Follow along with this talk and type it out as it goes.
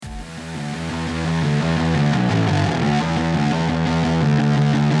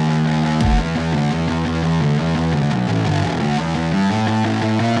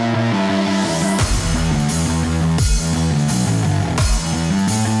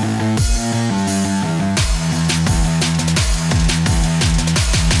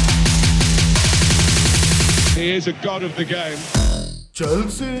is a god of the game.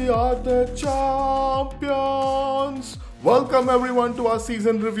 Chelsea are the champions. Welcome everyone to our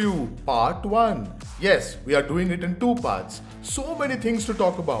season review, part 1. Yes, we are doing it in 2 parts. So many things to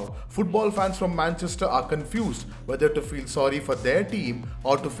talk about. Football fans from Manchester are confused whether to feel sorry for their team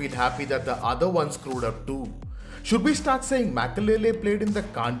or to feel happy that the other one screwed up too. Should we start saying Makelele played in the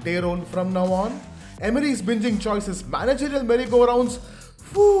Kante role from now on? Emery's binging choices, managerial merry-go-rounds.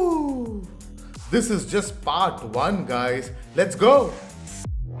 Whew. This is just part 1, guys. Let's go!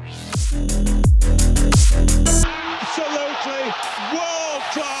 Absolutely world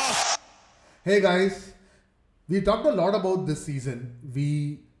class. Hey guys, we talked a lot about this season.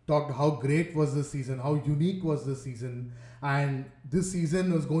 We talked how great was this season, how unique was this season, and this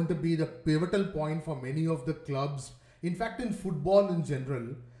season was going to be the pivotal point for many of the clubs, in fact in football in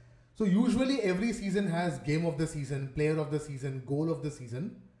general. So usually every season has game of the season, player of the season, goal of the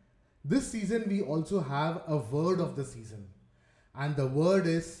season. This season we also have a word of the season, and the word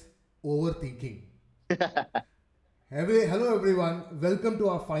is overthinking. Hello everyone, welcome to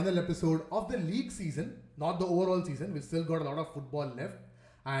our final episode of the league season, not the overall season. We've still got a lot of football left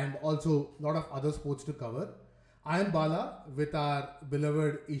and also a lot of other sports to cover. I am Bala with our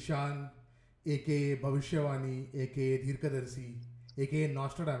beloved Ishan, aka Bhavishyavani, aka Dhirkadarsi, aka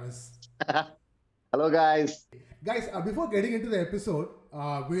Nostradamus. Hello, guys. Guys, before getting into the episode,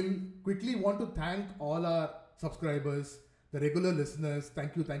 we'll quickly want to thank all our subscribers, the regular listeners.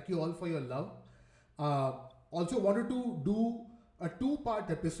 Thank you all for your love. Also wanted to do a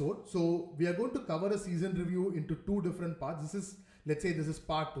 2-part episode. So we are going to cover a season review into 2 different parts. This is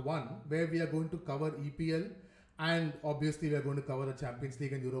part 1, where we are going to cover EPL and obviously we are going to cover the Champions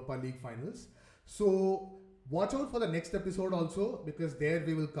League and Europa League finals. So watch out for the next episode also, because there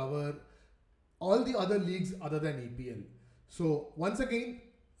we will cover all the other leagues other than EPL. So once again,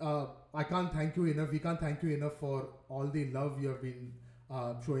 I can't thank you enough. We can't thank you enough for all the love you have been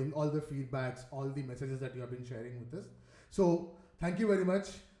showing, all the feedbacks, all the messages that you have been sharing with us. So thank you very much.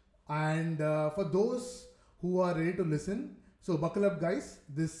 And for those who are ready to listen, so buckle up guys.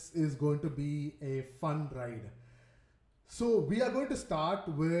 This is going to be a fun ride. So we are going to start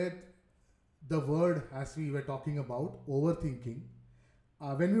with the word, as we were talking about, overthinking.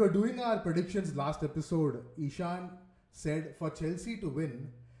 When we were doing our predictions last episode, Ishan said for Chelsea to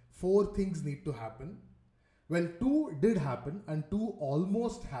win, 4 things need to happen. Well, 2 did happen and 2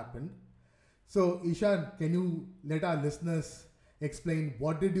 almost happened. So Ishan, can you let our listeners explain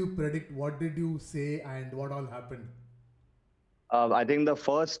what did you predict, what did you say, and what all happened? I think the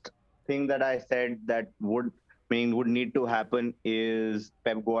first thing that I said that would need to happen is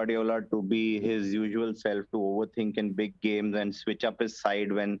Pep Guardiola to be his usual self, to overthink in big games and switch up his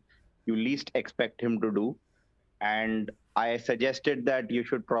side when you least expect him to do. And I suggested that you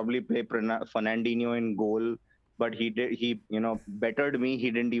should probably play Fernandinho in goal, but he did. He bettered me.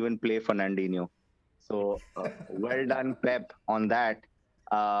 He didn't even play Fernandinho. So well done, Pep, on that.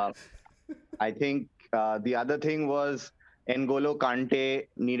 Uh, I think the other thing was N'Golo Kante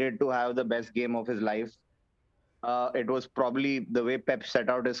needed to have the best game of his life. It was probably the way Pep set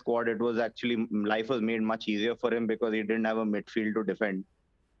out his squad. It was actually life was made much easier for him because he didn't have a midfield to defend.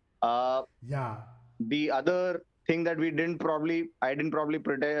 Uh, Yeah. the other thing that I didn't probably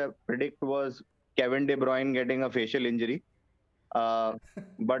predict was Kevin De Bruyne getting a facial injury.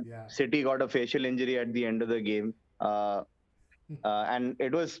 But Yeah. City got a facial injury at the end of the game. And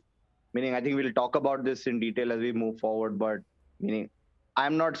it was, meaning, I think we'll talk about this in detail as we move forward, but meaning,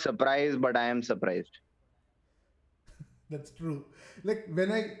 I'm not surprised, but I am surprised. That's true. Like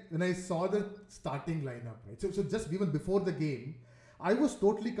when I saw the starting lineup, right? So just even before the game, I was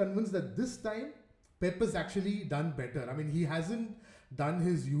totally convinced that this time Pep has actually done better. I mean, he hasn't done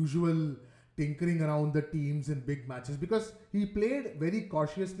his usual tinkering around the teams in big matches, because he played very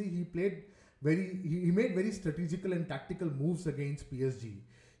cautiously. He made very strategical and tactical moves against PSG.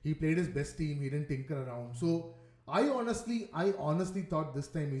 He played his best team. He didn't tinker around. So I honestly thought this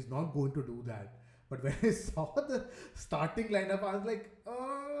time he's not going to do that. But when I saw the starting lineup, I was like,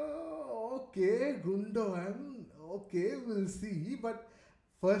 oh, okay, Gundogan, okay, we'll see. But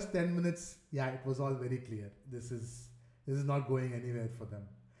first 10 minutes, yeah, it was all very clear. This is not going anywhere for them.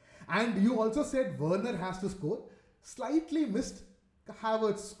 And you also said Werner has to score. Slightly missed.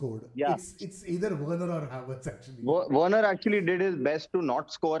 Havertz scored. Yeah. It's either Werner or Havertz actually. Werner actually did his best to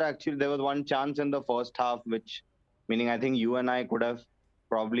not score. Actually, there was one chance in the first half, which, meaning, I think you and I could have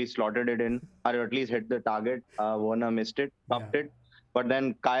probably slotted it in, or at least hit the target. Werner missed it, topped it. But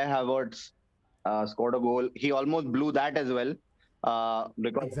then Kai Havertz scored a goal. He almost blew that as well,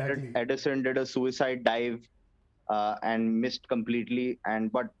 because Exactly. Edison did a suicide dive and missed completely.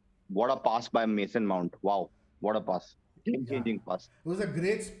 But what a pass by Mason Mount! Wow. What a pass. Game-changing Yeah. pass. It was a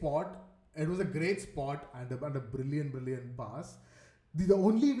great spot. It was a great spot and a brilliant, brilliant pass. The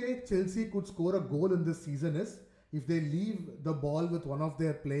only way Chelsea could score a goal in this season is if they leave the ball with one of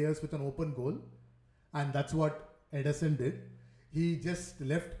their players with an open goal. And that's what Ederson did. He just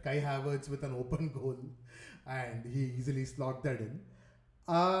left Kai Havertz with an open goal and he easily slogged that in.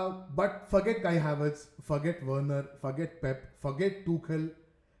 But forget Kai Havertz, forget Werner, forget Pep, forget Tuchel.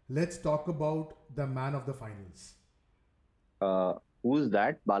 Let's talk about the man of the finals. Who's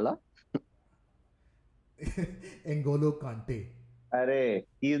that, Bala? N'Golo Kante. Arey,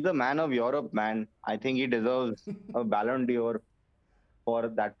 he's the man of Europe, man. I think he deserves a Ballon d'Or for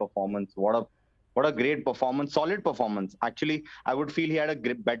that performance. What a great performance, solid performance. Actually, I would feel he had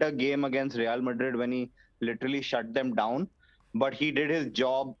a better game against Real Madrid when he literally shut them down. But he did his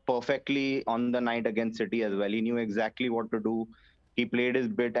job perfectly on the night against City as well. He knew exactly what to do. He played his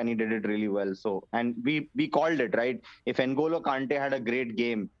bit and he did it really well. So, and we called it right. If N'Golo Kante had a great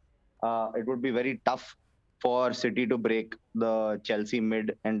game, it would be very tough for City to break the Chelsea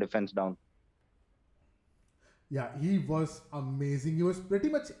mid and defense down. Yeah, he was amazing. He was pretty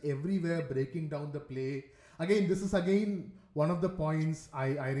much everywhere breaking down the play. Again, this is again one of the points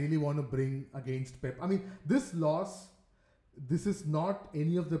I really want to bring against Pep. I mean, this loss, this is not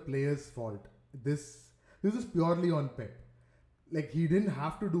any of the players' fault. This is purely on Pep. Like he didn't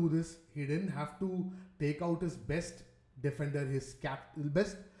have to do this. He didn't have to take out his best defender,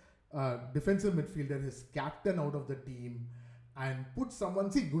 best defensive midfielder, his captain out of the team, and put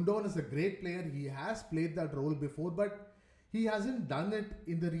someone. See, Gundogan is a great player. He has played that role before, but he hasn't done it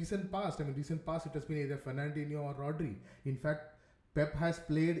in the recent past. I mean, recent past it has been either Fernandinho or Rodri. In fact, Pep has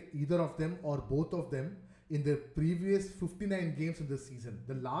played either of them or both of them in the previous 59 games in the season.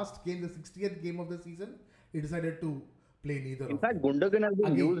 The last game, the 60th game of the season, he decided to play neither In of fact, them. Gundogan has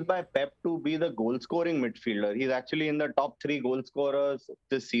been Again, used by Pep to be the goal scoring midfielder. He's actually in the top three goal scorers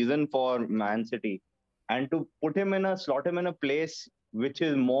this season for Man City. And to slot him in a place which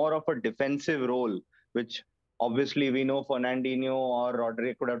is more of a defensive role, which obviously we know Fernandinho or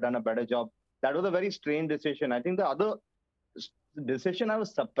Rodri could have done a better job. That was a very strange decision. I think the other decision I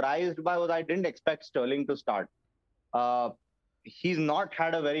was surprised by was I didn't expect Sterling to start. Uh, he's not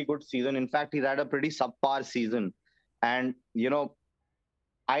had a very good season. In fact, he's had a pretty subpar season. And,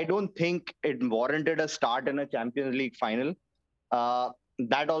 I don't think it warranted a start in a Champions League final.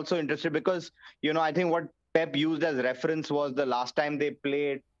 That also interested because, I think what Pep used as reference was the last time they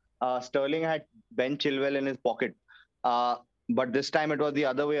played, Sterling had Ben Chilwell in his pocket. Uh, but this time it was the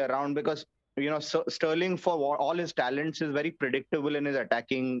other way around because, Sterling, for all his talents, is very predictable in his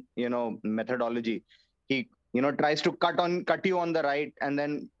attacking, methodology. He, tries to cut you on the right and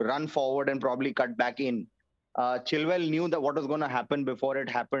then run forward and probably cut back in. Chilwell knew that what was going to happen before it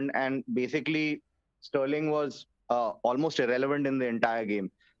happened, and basically Sterling was almost irrelevant in the entire game.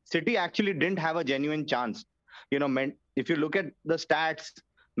 City actually didn't have a genuine chance. If you look at the stats,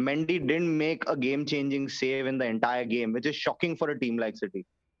 Mendy didn't make a game-changing save in the entire game, which is shocking for a team like City.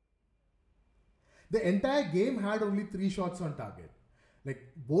 the entire game had only 3 shots on target. Like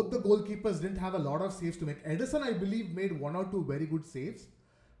both the goalkeepers didn't have a lot of saves to make. Ederson, I believe, made 1 or 2 very good saves.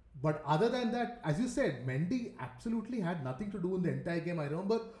 But other than that, as you said, Mendy absolutely had nothing to do in the entire game. I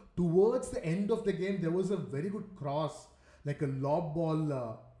remember towards the end of the game, there was a very good cross, like a lob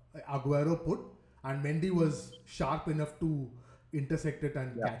ball Aguero put, and Mendy was sharp enough to intersect it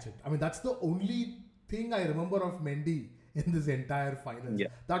and Yeah. catch it. I mean, that's the only thing I remember of Mendy in this entire finals. Yeah.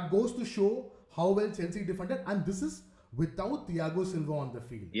 That goes to show how well Chelsea defended, and this is without Thiago Silva on the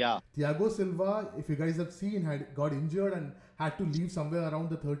field. Yeah. Thiago Silva, if you guys have seen, got injured and had to leave somewhere around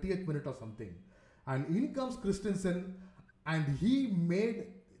the 30th minute or something. And in comes Christensen, and he made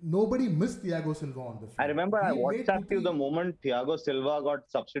nobody missed Thiago Silva on the field. I remember I He made WhatsApped you the moment Thiago Silva got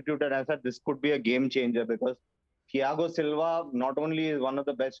substituted. I said this could be a game changer because Thiago Silva not only is one of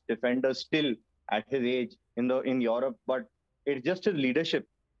the best defenders still at his age in Europe, but it's just his leadership.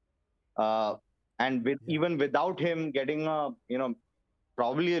 And even without him getting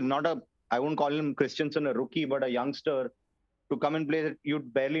probably not I wouldn't call him Christensen a rookie, but a youngster to come and play,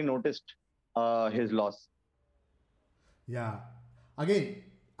 you'd barely noticed his loss. Yeah. Again,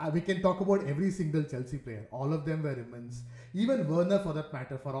 we can talk about every single Chelsea player. All of them were immense. Even Werner, for that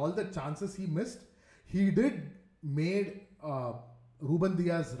matter, for all the chances he missed, he did made Ruben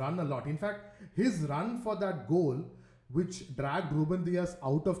Diaz run a lot. In fact, his run for that goal, which dragged Ruben Diaz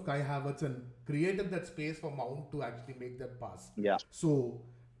out of Kai Havertz and created that space for Mount to actually make that pass. Yeah. So,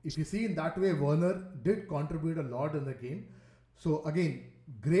 if you see in that way, Werner did contribute a lot in the game. So, again,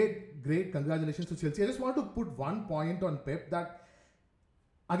 great congratulations to Chelsea. I just want to put one point on Pep that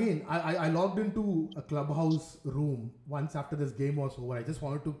again, I logged into a clubhouse room once after this game was over. I just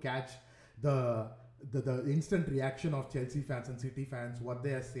wanted to catch the the instant reaction of Chelsea fans and City fans, what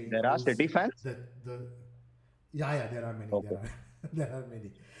they are saying, There are how's City fans. the yeah, there are many. Okay. There are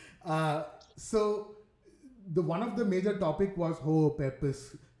many. So the one of the major topic was, oh, Pep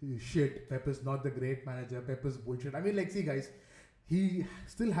is shit. Pep is not the great manager. Pep is bullshit. I mean, like, see, guys, he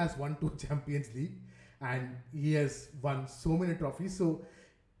still has won 2 Champions League, and he has won so many trophies. So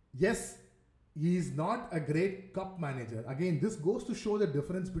yes, he is not a great cup manager. Again, this goes to show the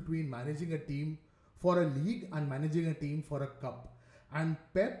difference between managing a team for a league and managing a team for a cup. And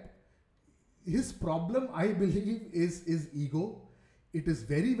Pep, his problem, I believe, is ego. It is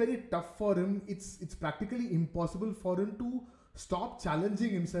very, very tough for him. It's practically impossible for him to stop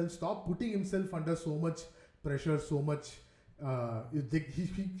challenging himself, stop putting himself under so much pressure, so much.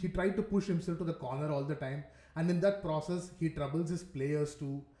 He tried to push himself to the corner all the time, and in that process, he troubles his players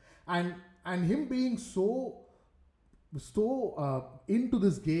too. And him being so into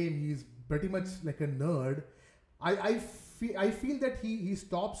this game, he's pretty much like a nerd. I feel that he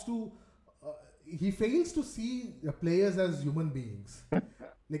stops to he fails to see the players as human beings.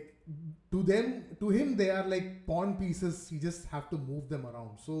 Like, to him they are like pawn pieces. He just have to move them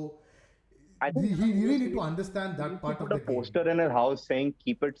around. So I think he really need to understand he needs that to part of put a the game. poster in his house saying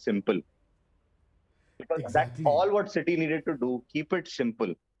 "Keep it simple," because that's Exactly. all what City needed to do. Keep it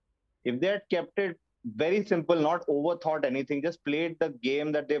simple. If they had kept it very simple, not overthought anything, just played the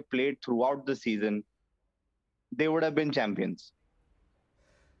game that they've played throughout the season, they would have been champions.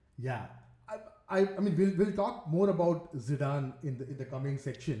 Yeah, I mean, we'll talk more about Zidane in the coming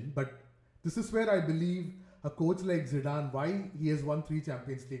section, but this is where I believe a coach like Zidane, why he has won 3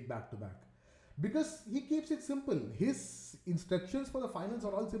 Champions League back to back, because he keeps it simple. His instructions for the finals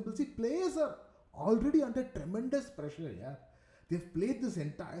are all simple. See, players are already under tremendous pressure. Yeah, they've played this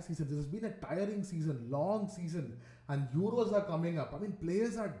entire season. This has been a tiring season, long season, and Euros are coming up. I mean,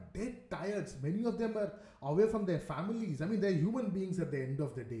 players are dead tired. Many of them are away from their families. I mean, they're human beings at the end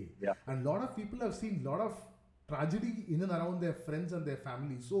of the day. Yeah. And a lot of people have seen a lot of tragedy in and around their friends and their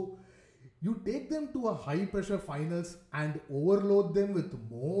families. So you take them to a high pressure finals and overload them with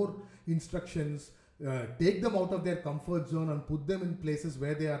more instructions, take them out of their comfort zone and put them in places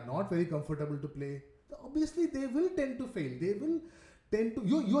where they are not very comfortable to play. Obviously, they will tend to fail. They will tend to,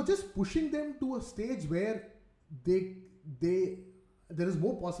 you're just pushing them to a stage where they they there is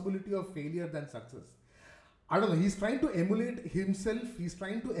more possibility of failure than success. I don't know. He's trying to emulate himself. He's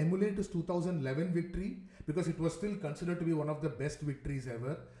trying to emulate his 2011 victory because it was still considered to be one of the best victories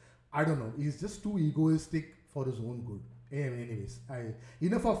ever. I don't know. He's just too egoistic for his own good. Anyways,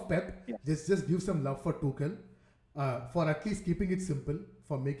 enough of Pep. Yeah. Just give some love for Tuchel, for at least keeping it simple,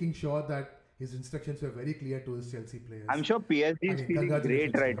 for making sure that his instructions were very clear to his Chelsea players. I'm sure PSG is Again, feeling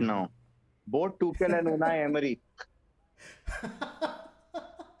great congratulations to right them. now. Both Tuchel and Unai Emery.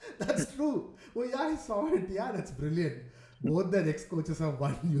 That's true. Oh yeah, I saw it. Yeah, that's brilliant. Both their ex-coaches have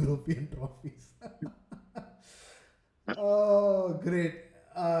won European trophies. Oh, great.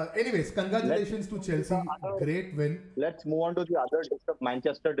 Anyways, congratulations to Chelsea. Great win. Let's move on to the other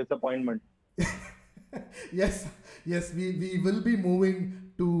Manchester disappointment. Yes, yes, we will be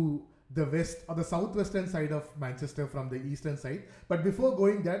moving to the west or the southwestern side of Manchester from the eastern side. But before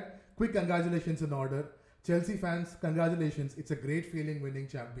going that, quick congratulations in order. Chelsea fans, congratulations. It's a great feeling winning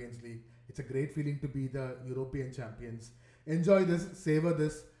Champions League. It's a great feeling to be the European champions. Enjoy this, savor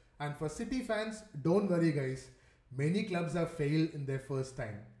this. And for City fans, don't worry, guys. Many clubs have failed in their first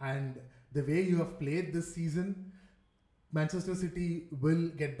time. And the way you have played this season, Manchester City will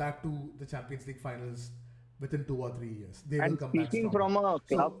get back to the Champions League finals within 2 or 3 years. They will And come back speaking strong. from a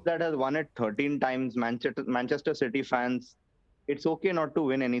club that has won it 13 times, Manchester City fans, it's okay not to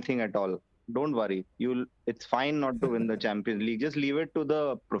win anything at all. Don't worry. It's fine not to win the Champions League. Just leave it to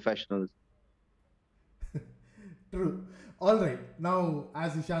the professionals. True. All right. Now,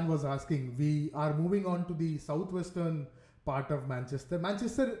 as Ishan was asking, we are moving on to the southwestern part of Manchester.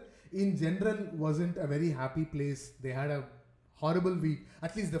 Manchester, in general, wasn't a very happy place. They had a horrible week.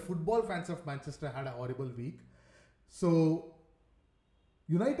 At least the football fans of Manchester had a horrible week. So,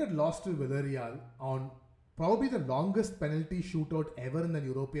 United lost to Villarreal on probably the longest penalty shootout ever in an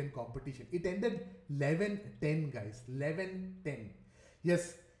European competition. It ended 11-10, guys. 11-10.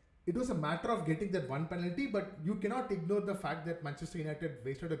 Yes, it was a matter of getting that one penalty, but you cannot ignore the fact that Manchester United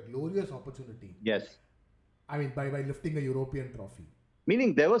wasted a glorious opportunity. Yes. I mean, by lifting a European trophy.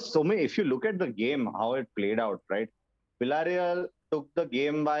 Meaning there was so many, if you look at the game, how it played out, right? Villarreal took the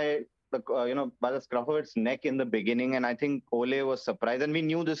game by by the scruff of its neck in the beginning, and I think Ole was surprised. And we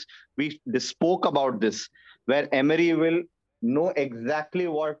knew this. We spoke about this, where Emery will know exactly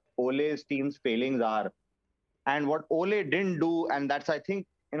what Ole's team's failings are and what Ole didn't do. And that's, I think,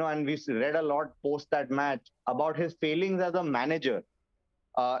 and we've read a lot post that match about his failings as a manager,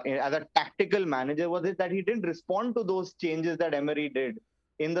 as a tactical manager, was it that he didn't respond to those changes that Emery did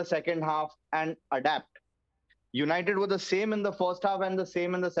in the second half and adapt. United were the same in the first half and the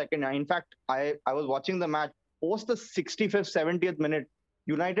same in the second half. In fact, I was watching the match post the 65th, 70th minute.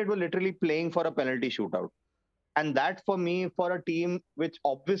 United were literally playing for a penalty shootout. And that, for me, for a team which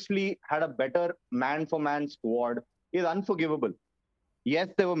obviously had a better man-for-man squad, is unforgivable. Yes,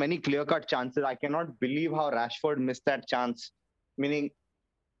 there were many clear-cut chances. I cannot believe how Rashford missed that chance. Meaning,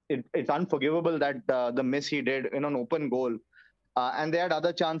 it's unforgivable that the miss he did in an open goal. And they had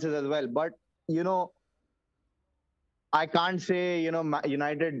other chances as well. But, I can't say,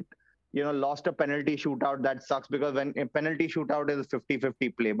 United, lost a penalty shootout. That sucks, because when a penalty shootout is a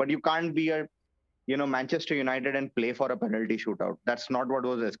 50-50 play. But you can't be Manchester United and play for a penalty shootout. That's not what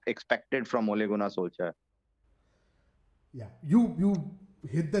was expected from Ole Gunnar Solskjaer. Yeah, you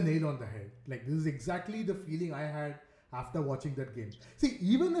hit the nail on the head. Like, this is exactly the feeling I had after watching that game. See,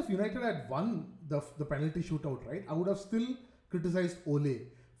 even if United had won the penalty shootout, right, I would have still criticized Ole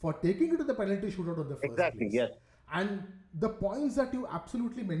for taking it to the penalty shootout in the first Exactly, place. yes. And the points that you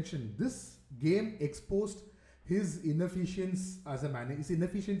absolutely mentioned, this game exposed his inefficiencies as a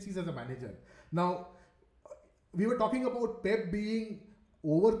manager. Now, we were talking about Pep being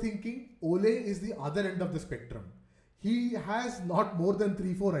overthinking. Ole is the other end of the spectrum. He has not more than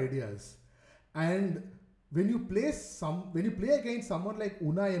 3-4 ideas, and when you play against someone like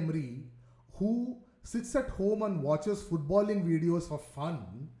Unai Emery, who sits at home and watches footballing videos for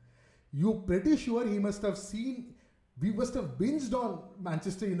fun, you're pretty sure we must have binged on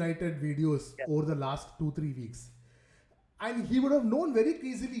Manchester United videos over the last 2-3 weeks. And he would have known very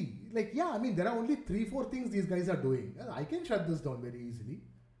easily, like, yeah, I mean, there are only 3-4 things these guys are doing. I can shut this down very easily,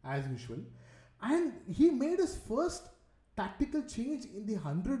 as usual. And he made his first tactical change in the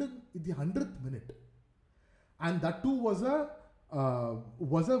 100th minute. And that too was a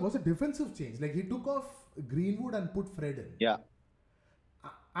defensive change. Like, he took off Greenwood and put Fred in. Yeah.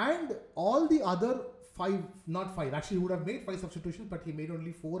 And all the other not five, actually he would have made 5 substitutions, but he made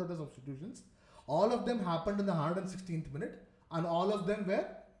only 4 other substitutions. All of them happened in the 116th minute, and all of them were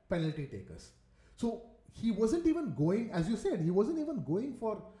penalty takers. So he wasn't even going, as you said, he wasn't even going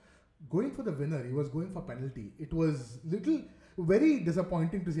for the winner. He was going for penalty. It was very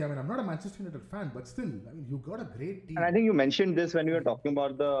disappointing to see. I mean, I'm not a Manchester United fan, but still, I mean, you got a great team. And I think you mentioned this when you were talking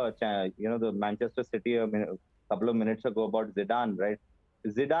about the Manchester City a couple of minutes ago about Zidane, right?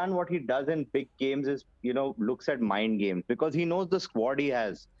 Zidane, what he does in big games is, looks at mind games, because he knows the squad he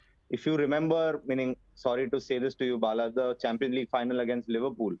has. If you remember, sorry to say this to you, Bala, the Champions League final against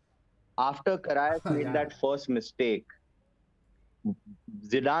Liverpool, after Karius made that first mistake,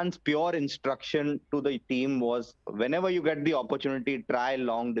 Zidane's pure instruction to the team was, whenever you get the opportunity, try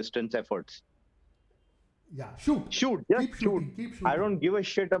long distance efforts. Yeah, shoot. Just keep shooting. I don't give a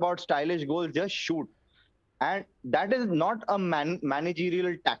shit about stylish goals, just shoot. And that is not a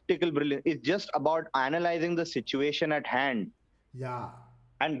managerial tactical brilliance. It's just about analyzing the situation at hand. Yeah.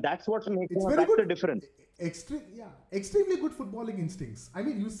 And that's what's making the difference. Extremely good footballing instincts. I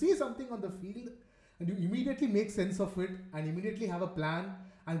mean, you see something on the field and you immediately make sense of it and immediately have a plan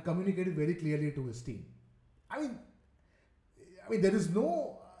and communicate it very clearly to his team. I mean, there is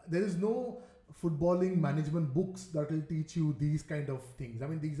no footballing management books that will teach you these kind of things. I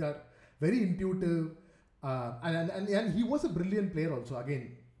mean, these are very intuitive. And he was a brilliant player also.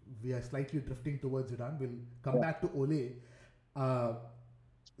 Again, we are slightly drifting towards Zidane. We'll come back to Ole.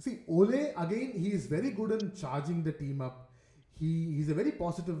 Ole, again, he is very good in charging the team up. He's a very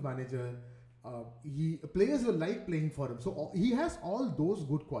positive manager. Players will like playing for him. So he has all those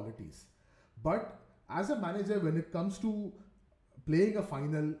good qualities. But as a manager, when it comes to playing a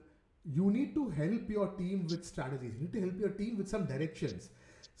final, you need to help your team with strategies. You need to help your team with some directions.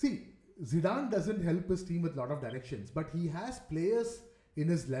 See, Zidane doesn't help his team with a lot of directions, but he has players in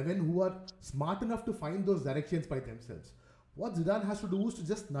his 11 who are smart enough to find those directions by themselves. What Zidane has to do is to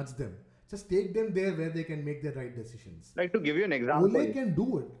just nudge them. Just take them there where they can make the right decisions. Like, to give you an example. Ole can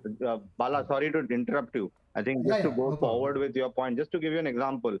do it. Bala, sorry to interrupt you. I think just to go forward with your point, just to give you an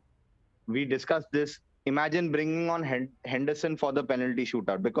example. We discussed this. Imagine bringing on Henderson for the penalty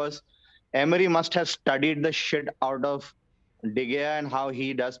shootout, because Emery must have studied the shit out of De Gea and how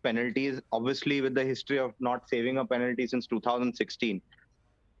he does penalties, obviously with the history of not saving a penalty since 2016.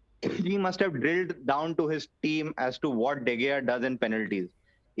 He must have drilled down to his team as to what De Gea does in penalties.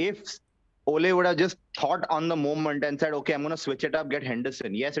 If Ole would have just thought on the moment and said, okay, I'm going to switch it up, get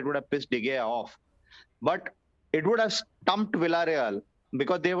Henderson. Yes, it would have pissed De Gea off. But it would have stumped Villarreal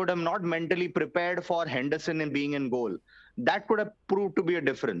because they would have not mentally prepared for Henderson in being in goal. That could have proved to be a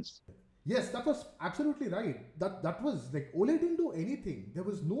difference. Yes, that was absolutely right. That was like Ole didn't do anything. There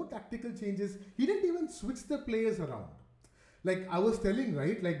was no tactical changes. He didn't even switch the players around. Like I was telling,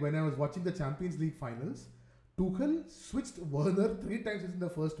 right? Like when I was watching the Champions League finals, Tuchel switched Werner 3 times in the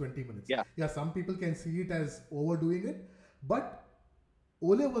first 20 minutes. Yeah. Yeah, some people can see it as overdoing it, but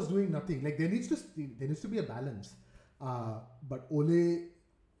Ole was doing nothing. Like there needs to be a balance. But Ole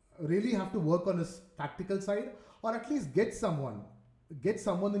really have to work on his tactical side, or at least get someone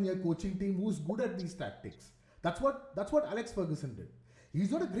in your coaching team who's good at these tactics. That's what Alex Ferguson did.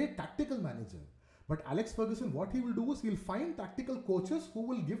 He's not a great tactical manager, but Alex Ferguson, what he will do is he'll find tactical coaches who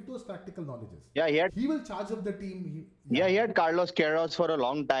will give those tactical knowledges. Yeah, He will charge up the team. he had Carlos Queiroz for a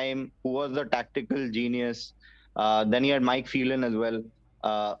long time, who was the tactical genius. Then he had Mike Phelan as well.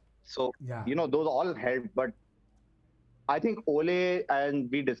 So Yeah. those all helped. But I think Ole, and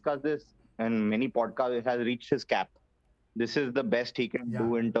we discussed this in many podcasts, has reached his cap. This is the best he can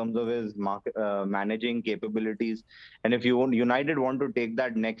do in terms of his managing capabilities. And if United want to take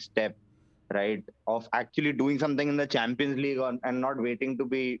that next step, right, of actually doing something in the Champions League and not waiting to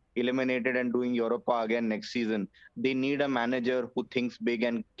be eliminated and doing Europa again next season, they need a manager who thinks big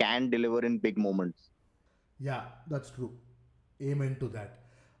and can deliver in big moments. Yeah, that's true. Amen to that.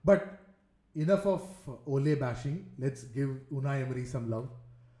 But enough of Ole bashing. Let's give Unai Emery some love.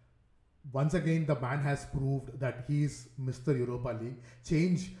 Once again, the man has proved that he's Mr. Europa League.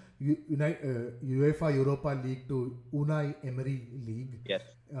 Change UEFA Europa League to Unai Emery League. Yes.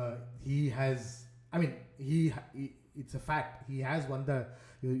 He has, I mean, it's a fact. He has won the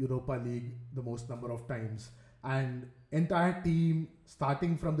Europa League the most number of times. And entire team,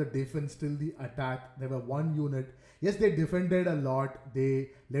 starting from the defense till the attack, they were one unit. Yes, they defended a lot. They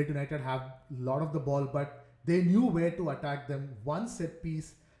let United have a lot of the ball, but they knew where to attack them. One set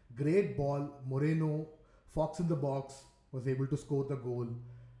piece, great ball. Moreno, Fox in the box, was able to score the goal.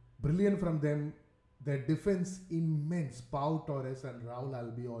 Brilliant from them. Their defense, immense. Pau Torres and Raul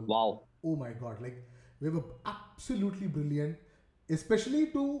Albiol. Wow. Oh my God. Like, they were absolutely brilliant. Especially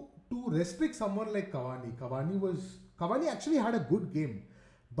to restrict someone like Cavani. Cavani actually had a good game.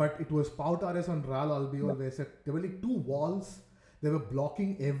 But it was Pau Torres and Raul Albiol where there were like two walls. They were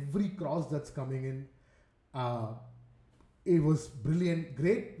blocking every cross that's coming in. It was brilliant,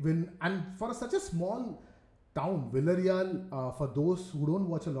 great win. And for such a small town, Villarreal, for those who don't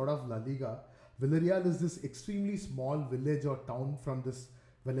watch a lot of La Liga, Villarreal is this extremely small village or town from this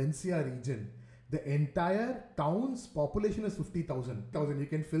Valencia region. The entire town's population is 50,000. You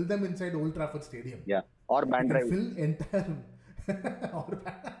can fill them inside Old Trafford Stadium. Yeah. Or You Bandrai. can fill entire...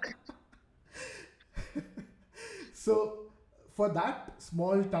 So, for that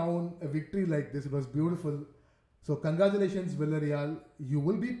small town, a victory like this, it was beautiful. So, congratulations, Villarreal. You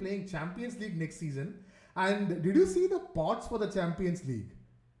will be playing Champions League next season. And did you see the pots for the Champions League?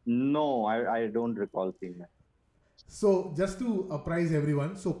 No, I don't recall seeing that. So, just to apprise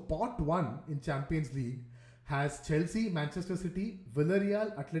everyone, so pot 1 in Champions League has Chelsea, Manchester City,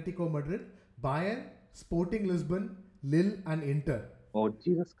 Villarreal, Atletico Madrid, Bayern, Sporting Lisbon, Lille, and Inter. Oh,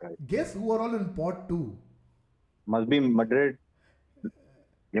 Jesus Christ. Guess who are all in pot 2? Must be Madrid,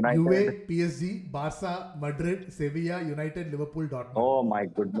 United. Juve, PSG, Barca, Madrid, Sevilla, United, Liverpool, Dortmund. Oh my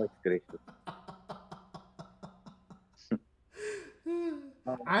goodness gracious.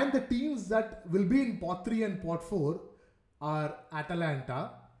 And the teams that will be in pot 3 and pot 4 are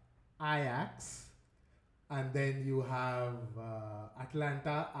Atalanta, Ajax, and then you have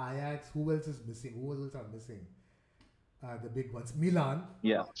Atlanta, Ajax. Who else is missing? Who else are missing? The big ones. Milan.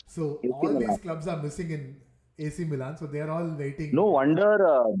 Yeah. So AC all Milan. these clubs are missing in AC Milan. So they are all waiting. No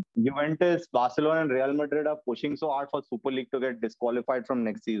wonder Juventus, Barcelona, and Real Madrid are pushing so hard for Super League to get disqualified from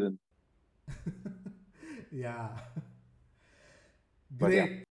next season. Yeah. But Great.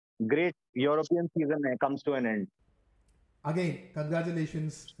 yeah, great European season comes to an end. Again,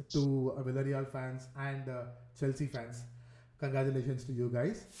 congratulations to Villarreal fans and Chelsea fans. Congratulations to you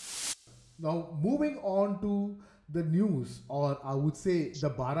guys. Now, moving on to the news, or I would say the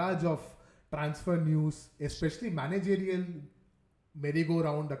barrage of transfer news, especially managerial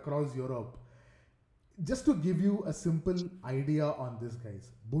merry-go-round across Europe. Just to give you a simple idea on this,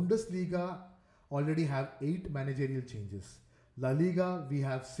 guys. Bundesliga already have 8 managerial changes. La Liga, we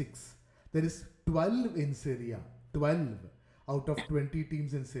have 6. There is 12 in Serie A. 12 out of 20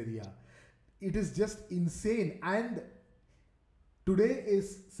 teams in Serie A. It is just insane. And today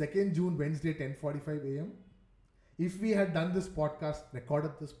is 2nd June, Wednesday, 10:45 a.m. If we had done this podcast,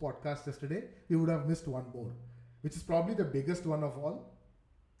 recorded this podcast yesterday, we would have missed one more, which is probably the biggest one of all.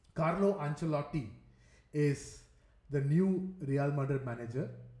 Carlo Ancelotti is the new Real Madrid manager,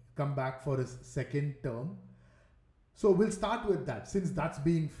 come back for his second term. So we'll start with that since that's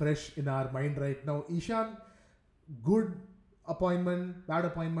being fresh in our mind right now. Ishan, good appointment, bad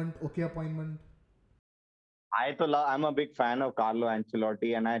appointment, okay appointment? I'm a big fan of Carlo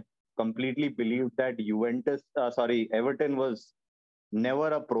Ancelotti, and I completely believe that Everton was never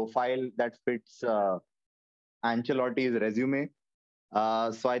a profile that fits Ancelotti's resume.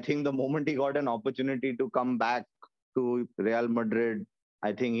 So I think the moment he got an opportunity to come back to Real Madrid,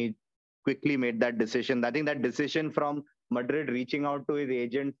 I think he quickly made that decision. I think that decision from Madrid reaching out to his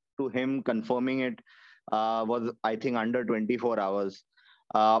agent to him confirming it was, I think, under 24 hours.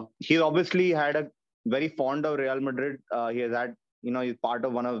 He obviously had a very fond of Real Madrid. He has had, he's part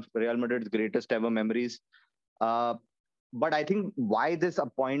of one of Real Madrid's greatest ever memories. Uh, but I think why this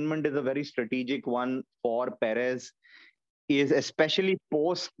appointment is a very strategic one for Perez is especially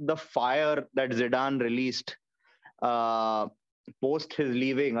post the fire that Zidane released uh, post his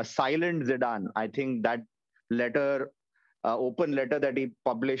leaving, a silent Zidane. I think that letter, open letter that he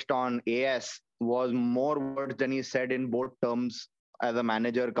published on AS was more words than he said in both terms as a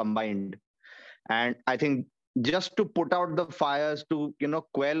manager combined. And I think just to put out the fires, to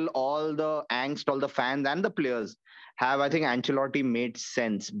quell all the angst, all the fans and the players, have I think Ancelotti made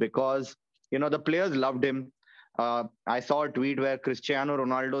sense because the players loved him. I saw a tweet where Cristiano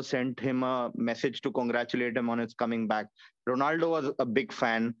Ronaldo sent him a message to congratulate him on his coming back. Ronaldo was a big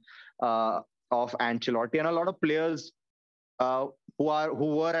fan of Ancelotti, and a lot of players uh, who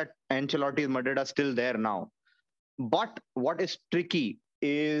were at Ancelotti's Madrid are still there now. But what is tricky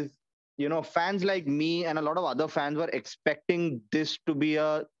is, fans like me and a lot of other fans were expecting this to be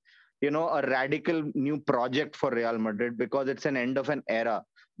a radical new project for Real Madrid because it's an end of an era.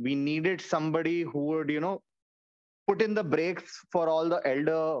 We needed somebody who would, put in the brakes for all the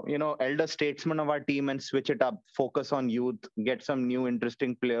elder statesmen of our team and switch it up, focus on youth, get some new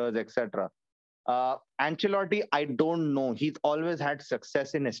interesting players, etc. Ancelotti, I don't know. He's always had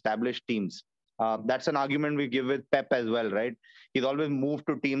success in established teams. That's an argument we give with Pep as well, right? He's always moved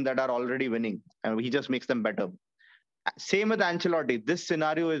to teams that are already winning, and he just makes them better. Same with Ancelotti. This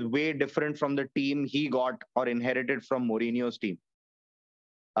scenario is way different from the team he got or inherited from Mourinho's team.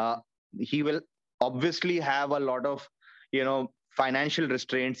 Uh, he will obviously have a lot of, financial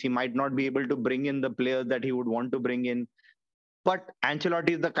restraints. He might not be able to bring in the players that he would want to bring in. But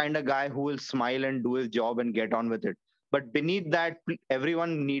Ancelotti is the kind of guy who will smile and do his job and get on with it. But beneath that,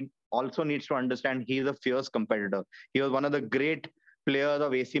 everyone also needs to understand he is a fierce competitor. He was one of the great players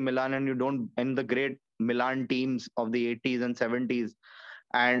of AC Milan, and the great Milan teams of the 80s and 70s.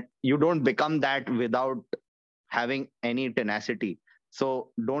 And you don't become that without having any tenacity.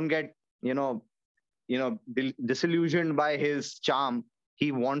 So don't get, disillusioned by his charm.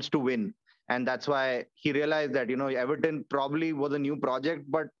 He wants to win. And that's why he realized that, Everton probably was a new project,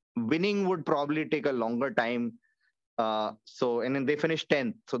 but winning would probably take a longer time. And then they finished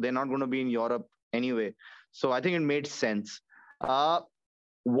 10th. So they're not going to be in Europe anyway. So I think it made sense.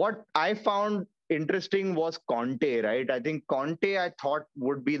 What I found interesting was Conte, right? I think Conte, I thought,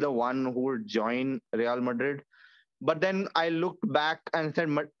 would be the one who would join Real Madrid. But then I looked back and said,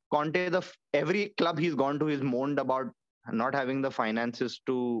 Conte, every club he's gone to, he's moaned about not having the finances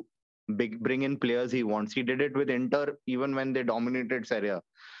to bring in players he wants. He did it with Inter even when they dominated Serie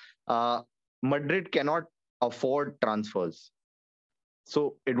A. Madrid cannot afford transfers.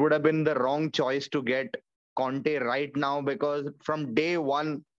 So it would have been the wrong choice to get Conte right now because from day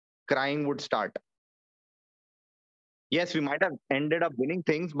one, crying would start. Yes, we might have ended up winning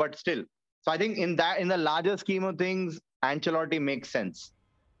things, but still. So I think in the larger scheme of things, Ancelotti makes sense.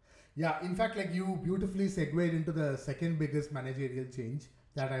 Yeah, in fact, like you beautifully segued into the second biggest managerial change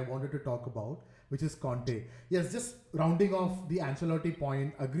that I wanted to talk about, which is Conte. Yes, just rounding off the Ancelotti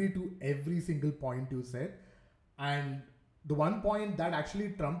point, agree to every single point you said. And the one point that actually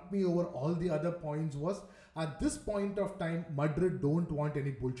trumped me over all the other points was at this point of time, Madrid don't want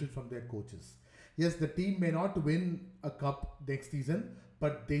any bullshit from their coaches. Yes, the team may not win a cup next season,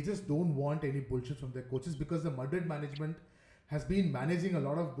 but they just don't want any bullshit from their coaches because the Madrid management has been managing a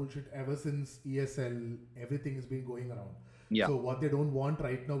lot of bullshit ever since ESL. Everything has been going around. Yeah. So what they don't want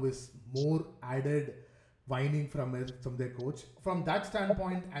right now is more added whining from their coach. From that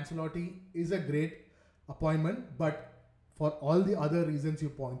standpoint, Ancelotti is a great appointment, but for all the other reasons you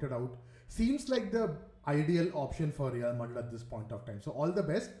pointed out, seems like the ideal option for Real Madrid at this point of time. So all the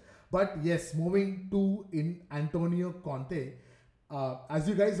best. But yes, moving to in Antonio Conte, as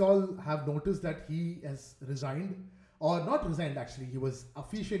you guys all have noticed that he has resigned, or not resigned actually, he was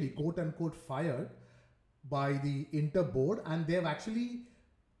officially quote unquote fired by the Inter board, and they've actually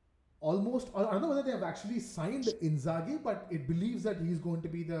almost, I don't know whether they have actually signed Inzaghi, but it believes that he's going to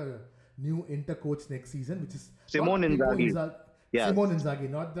be the new Inter coach next season, which is Simone not Pippo Inzaghi. Inzaghi. Yeah. Simone Inzaghi,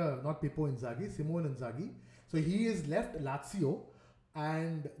 not Pippo Inzaghi, Simone Inzaghi. So he is left Lazio,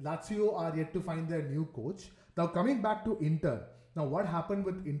 and Lazio are yet to find their new coach. Now coming back to Inter, now what happened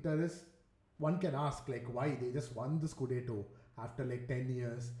with Inter is, one can ask like why they just won the Scudetto after like 10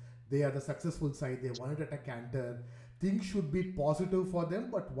 years. They are the successful side. They won it at a canter. Things should be positive for them,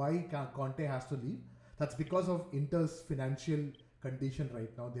 but why Conte has to leave? That's because of Inter's financial condition right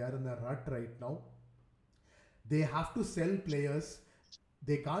now. They are in a rut right now. They have to sell players.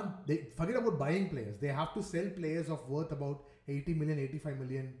 They forget about buying players. They have to sell players of worth about 80 million, 85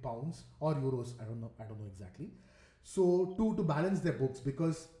 million pounds or euros. I don't know exactly. So to balance their books,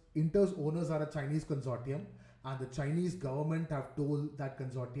 because Inter's owners are a Chinese consortium, and the Chinese government have told that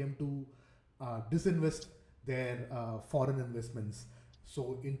consortium to disinvest their foreign investments.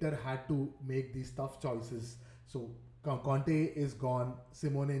 So Inter had to make these tough choices. So Conte is gone.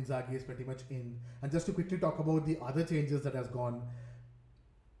 Simone Inzaghi is pretty much in. And just to quickly talk about the other changes that has gone,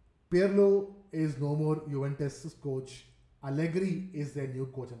 Pirlo is no more Juventus' coach. Allegri is their new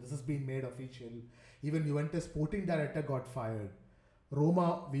coach, and this has been made official. Even Juventus sporting director got fired.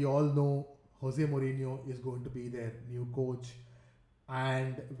 Roma, we all know Jose Mourinho is going to be their new coach.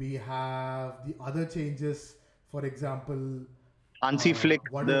 And we have the other changes, for example, Hansi Flick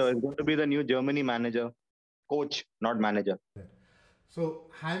what is is- going to be the new Germany manager. Coach, not manager. So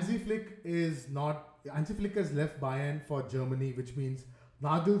Hansi Flick has left Bayern for Germany, which means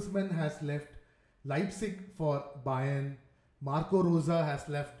Nagelsmann has left Leipzig for Bayern. Marco Rosa has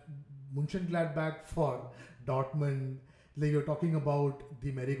left Mönchengladbach for Dortmund. Like you're talking about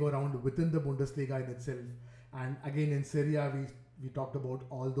the merry-go-round within the Bundesliga in itself. And again in Serie A, we talked about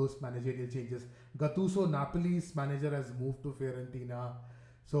all those managerial changes. Gattuso, Napoli's manager, has moved to Fiorentina.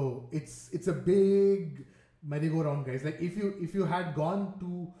 So it's a big merry-go-round, guys. Like if you had gone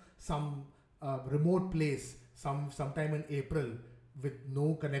to some remote place sometime in April with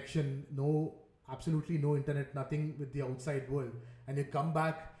no connection, absolutely no internet, nothing with the outside world, and you come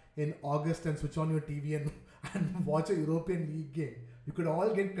back in August and switch on your TV and watch a European League game, you could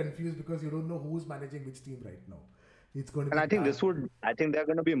all get confused because you don't know who's managing which team right now. It's going to And be I think there are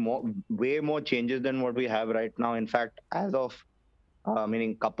going to be way more changes than what we have right now. In fact, as of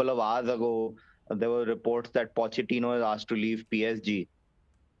meaning couple of hours ago, there were reports that Pochettino is asked to leave PSG.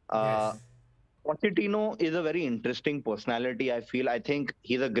 yes. Pochettino is a very interesting personality. I think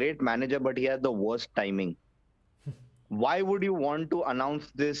he's a great manager, but he has the worst timing. Why would you want to announce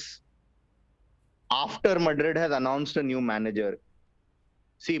this after Madrid has announced a new manager?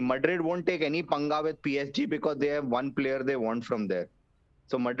 See, Madrid won't take any panga with PSG because they have one player they want from there.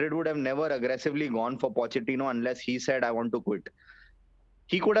 So Madrid would have never aggressively gone for Pochettino unless he said, I want to quit.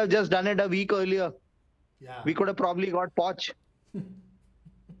 He could have just done it a week earlier. Yeah. We could have probably got Poch.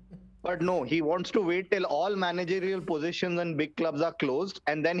 But no, he wants to wait till all managerial positions and big clubs are closed,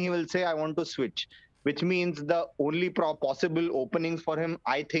 and then he will say, I want to switch. Which means the only possible openings for him,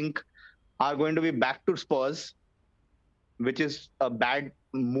 I think, are going to be back to Spurs, which is a bad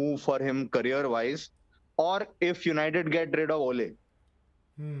move for him career-wise, or if United get rid of Ole.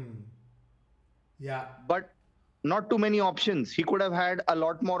 Yeah. But not too many options. He could have had a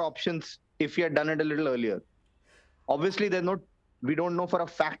lot more options if he had done it a little earlier. Obviously, we don't know for a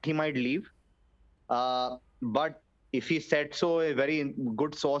fact he might leave. But if he said so, a very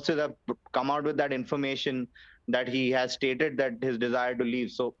good sources have come out with that information that he has stated that his desire to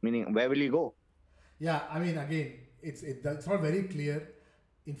leave. So, meaning, where will he go? Yeah, I mean, again, it's not very clear.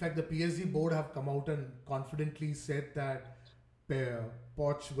 In fact, the PSG board have come out and confidently said that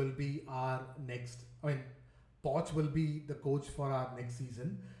Poch will be our next. I mean, Poch will be the coach for our next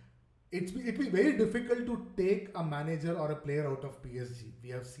season. It'll be very difficult to take a manager or a player out of PSG. We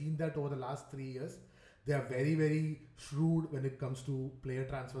have seen that over the last 3 years. They are very, very shrewd when it comes to player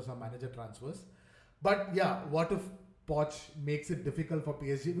transfers or manager transfers. But yeah, what if Poch makes it difficult for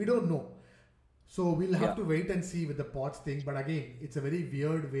PSG? We don't know. So we'll have to wait and see with the Poch thing. But again, it's a very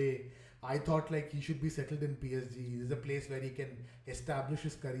weird way. I thought like he should be settled in PSG. This is a place where he can establish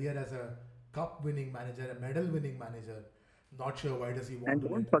his career as a cup-winning manager, a medal-winning manager. Not sure why does he want And to.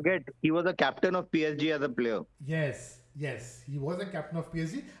 don't forget, he was a captain of PSG as a player. Yes, he was a captain of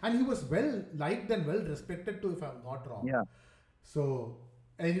PSG, and he was well liked and well respected too, if I'm not wrong. Yeah. So,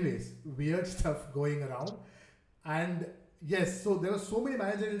 anyways, weird stuff going around, and yes, so there are so many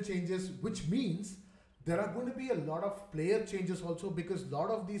managerial changes, which means there are going to be a lot of player changes also, because a lot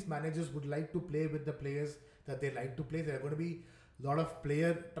of these managers would like to play with the players that they like to play. There are going to be lot of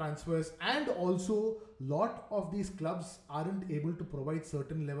player transfers, and also lot of these clubs aren't able to provide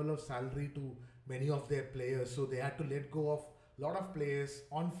certain level of salary to many of their players, so they had to let go of lot of players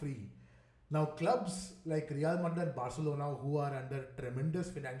on free. Now clubs like Real Madrid and Barcelona, who are under tremendous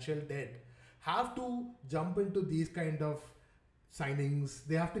financial debt, have to jump into these kind of signings.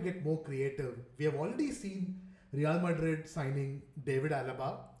 They have to get more creative. We have already seen Real Madrid signing David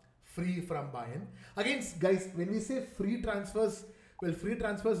Alaba free from Bayern. Again, guys, when we say free transfers, well, free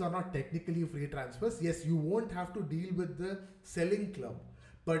transfers are not technically free transfers. Yes, you won't have to deal with the selling club,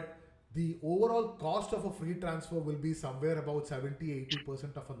 but the overall cost of a free transfer will be somewhere about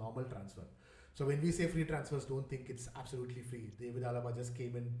 70-80% of a normal transfer. So when we say free transfers, don't think it's absolutely free. David Alaba just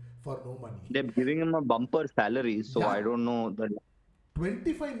came in for no money. They're giving him a bumper salary, so Yeah. I don't know that.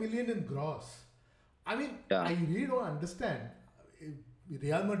 25 million in gross. I mean, Yeah. I really don't understand.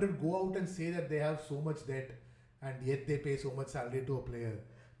 Real Madrid go out and say that they have so much debt and yet they pay so much salary to a player.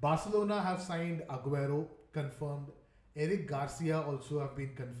 Barcelona have signed Aguero, confirmed. Eric Garcia also have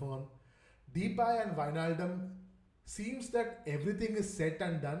been confirmed. Depay and Wijnaldum, seems that everything is set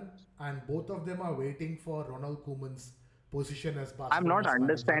and done, and both of them are waiting for Ronald Koeman's position as Barcelona's I'm not manager.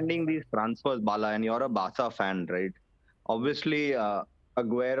 understanding these transfers, Bala, and you're a Barca fan, right? Obviously,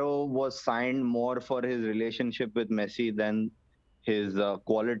 Aguero was signed more for his relationship with Messi than his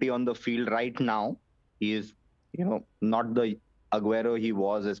quality on the field right now. He is, not the Aguero he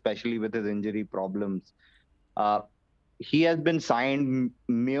was, especially with his injury problems. He has been signed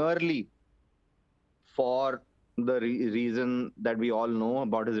merely for the reason that we all know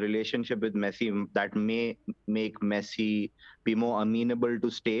about his relationship with Messi, that may make Messi be more amenable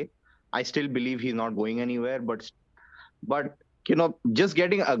to stay. I still believe he's not going anywhere, but just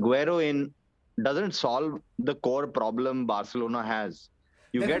getting Aguero in doesn't solve the core problem Barcelona has.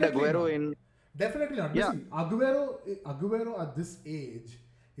 You get Definitely Aguero not. in. Definitely not. Yeah. See, Aguero at this age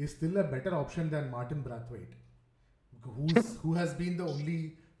is still a better option than Martin Braithwaite, who has been the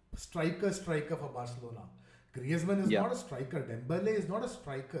only striker for Barcelona. Griezmann is Yeah. not a striker. Dembele is not a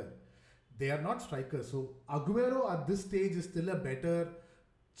striker. They are not strikers. So Aguero at this stage is still a better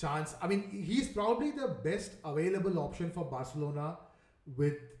chance. I mean, he's probably the best available option for Barcelona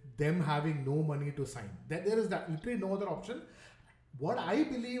with them having no money to sign. There is that literally no other option. What I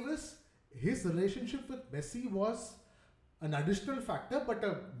believe is his relationship with Messi was an additional factor, but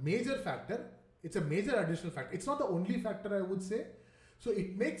a major factor. It's a major additional factor. It's not the only factor, I would say. So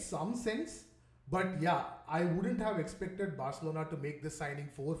it makes some sense. But yeah, I wouldn't have expected Barcelona to make this signing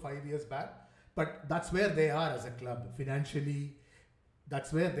 4 or 5 years back. But that's where they are as a club. Financially,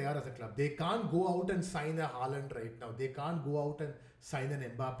 that's where they are as a club. They can't go out and sign a Haaland right now. They can't go out and sign an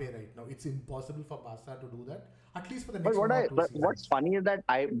Mbappe right now. It's impossible for Barca to do that, at least for the next But 1 or 2 seasons. what's funny is that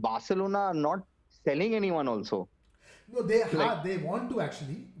Barcelona are not selling anyone also. No, they want to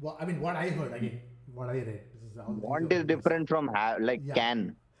actually. I mean, what I heard again, what I read. This is how Want is different from Yeah.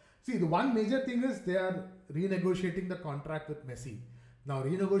 can. See, the one major thing is they are renegotiating the contract with Messi. Now,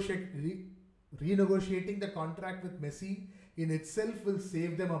 renegotiating the contract with Messi in itself will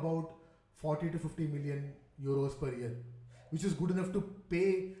save them about 40 to 50 million euros per year, which is good enough to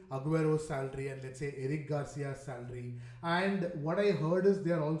pay Aguero's salary and let's say Eric Garcia's salary. And what I heard is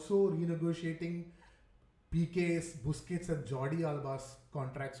they are also renegotiating PK's, Busquets and Jordi Alba's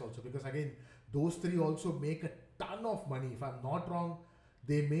contracts also, because again, those three also make a ton of money. If I'm not wrong,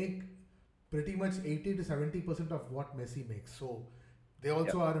 they make pretty much 80 to 70% of what Messi makes. So they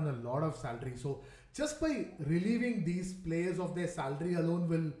also are in a lot of salary. So just by relieving these players of their salary alone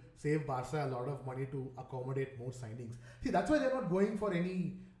will save Barca a lot of money to accommodate more signings. See, that's why they're not going for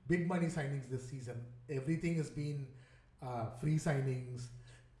any big money signings this season. Everything has been free signings.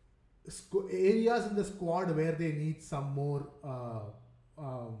 Areas in the squad where they need some more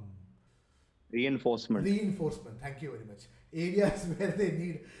Reinforcement. Thank you very much. Areas where they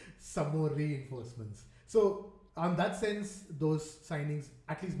need some more reinforcements. So, on that sense, those signings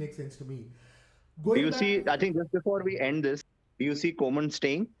at least make sense to me. Do you see? I think just before we end this, do you see Koeman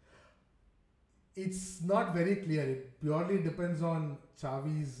staying? It's not very clear. It purely depends on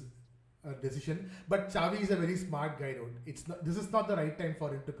Xavi's decision. But Xavi is a very smart guy. This is not the right time for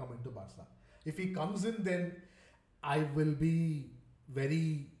him to come into Barca. If he comes in, then I will be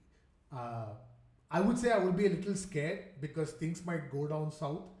very. I would say I will be a little scared because things might go down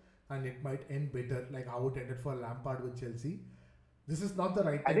south and it might end bitter, like how it ended for Lampard with Chelsea. This is not the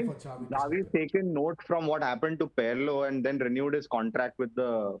right I time think for Xavi. Xavi's taken note from what happened to Pirlo and then renewed his contract with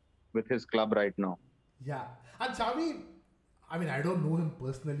his club right now. Yeah, and Xavi, I mean, I don't know him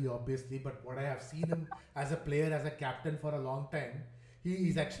personally, obviously, but what I have seen him as a player, as a captain for a long time, he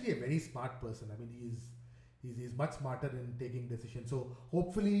is actually a very smart person. I mean, He's much smarter in taking decisions. So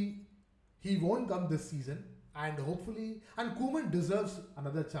hopefully he won't come this season, and hopefully, and Koeman deserves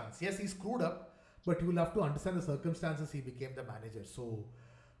another chance. Yes, he screwed up, but you will have to understand the circumstances he became the manager. So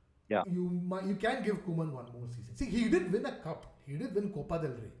Yeah. you can give Koeman one more season. See, he did win a cup. He did win Copa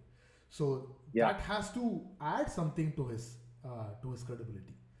del Rey. So Yeah. that has to add something to his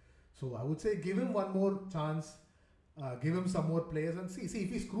credibility. So I would say give him one more chance, give him some more players, and see. See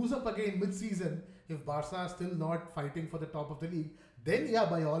if he screws up again mid-season, if Barca are still not fighting for the top of the league, then yeah,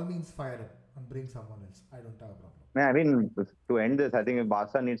 by all means fire him and bring someone else. I don't have a problem. Man, I mean, to end this, I think if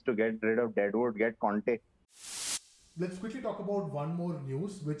Barca needs to get rid of Deadwood, get Conte. Let's quickly talk about one more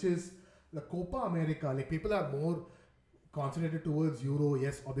news, which is the Copa America. Like people are more concentrated towards Euro.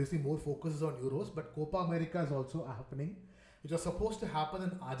 Yes, obviously more focus is on Euros, but Copa America is also happening. It was supposed to happen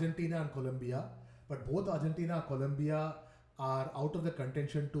in Argentina and Colombia, but both Argentina and Colombia are out of the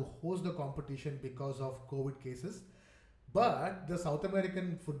contention to host the competition because of COVID cases. But the South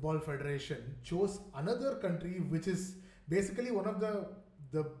American Football Federation chose another country, which is basically one of the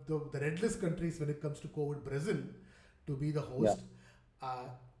red list countries when it comes to COVID, Brazil, to be the host.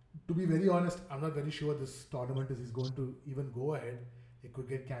 To be very honest, I'm not very sure this tournament is going to even go ahead. It could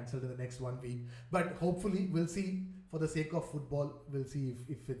get cancelled in the next 1 week. But hopefully, we'll see. For the sake of football, we'll see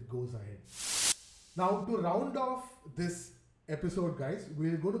if it goes ahead. Now, to round off this episode, guys,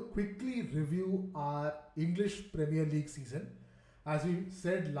 we're going to quickly review our English Premier League season. As we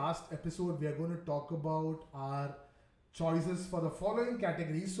said last episode, we are going to talk about our choices for the following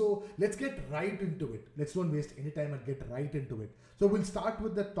categories. So let's get right into it. Let's don't waste any time and get right into it. So we'll start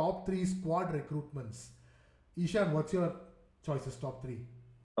with the top 3 squad recruitments. Ishan, what's your choices, top 3?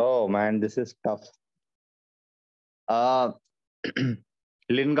 Oh man, this is tough.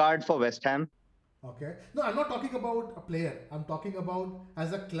 Lingard for West Ham. Okay. No, I'm not talking about a player. I'm talking about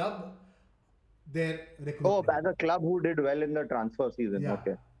as a club, their recruitment. Oh, as a club who did well in the transfer season. Yeah.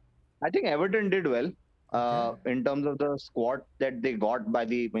 Okay. I think Everton did well Okay. in terms of the squad that they got by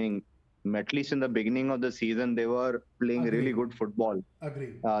the, I mean, at least in the beginning of the season, they were playing Agreed. really good football.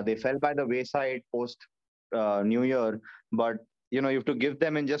 Agreed. They fell by the wayside post New Year, but you have to give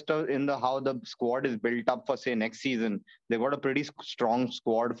them in just in the how the squad is built up for say next season. They got a pretty strong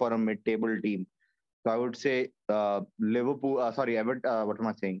squad for a mid-table team. So I would say Liverpool. Sorry, Everton. What am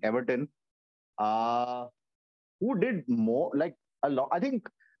I saying? Everton. Who did more? Like a lot. I think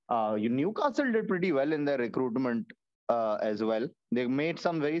Newcastle did pretty well in their recruitment as well. They made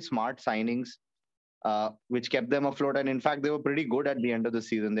some very smart signings, which kept them afloat. And in fact, they were pretty good at the end of the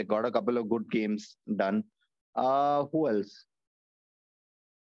season. They got a couple of good games done. Who else?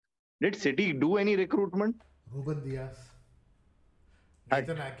 Did City do any recruitment? Ruben Diaz. I-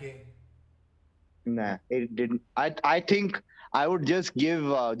 Nathan Ake. Nah, it didn't. I think I would just give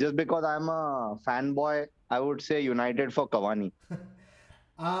just because I'm a fanboy. I would say United for Cavani.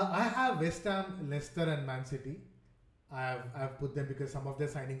 I have West Ham, Leicester, and Man City. I've put them because some of their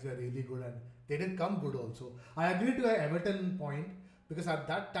signings were really good and they didn't come good also. I agree to an Everton point because at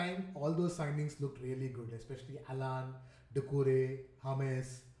that time all those signings looked really good, especially Alan, Doucouré,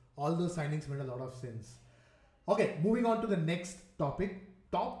 James. All those signings made a lot of sense. Okay, moving on to the next topic.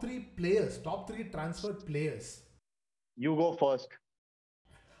 Top 3 players, top 3 transferred players. You go first.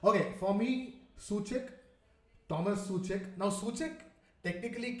 Okay, for me, Souček, Thomas Souček. Now, Souček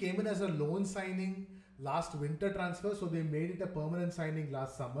technically came in as a loan signing last winter transfer, so they made it a permanent signing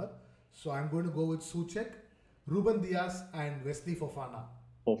last summer. So I'm going to go with Souček, Ruben Diaz, and Wesley Fofana.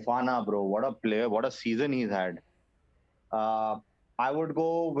 Fofana, bro, what a player! What a season he's had. I would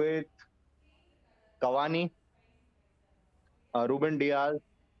go with Cavani, Ruben Diaz,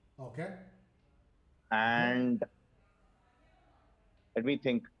 Okay. and let me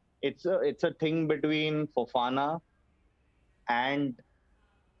think. It's a thing between Fofana and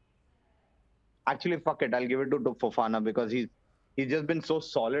actually fuck it. I'll give it to Fofana because he's just been so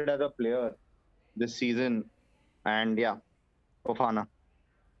solid as a player this season, and yeah, Fofana.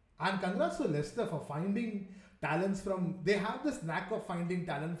 And congrats to Leicester for finding talents from. They have this knack of finding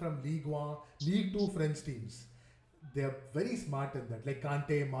talent from League One, League Two French teams. They are very smart in that. Like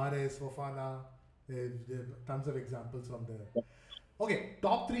Kante, Mahrez, Fofana. There are tons of examples from there. Okay,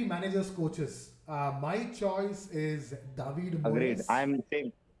 top 3 managers, coaches. My choice is David Agreed. Moyes, I'm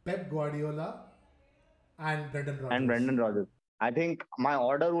saying Pep Guardiola, and Brendan Rodgers. and Brendan Rodgers. I think my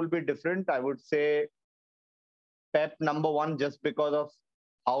order will be different. I would say Pep number 1 just because of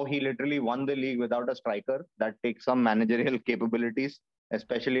how he literally won the league without a striker. That takes some managerial capabilities,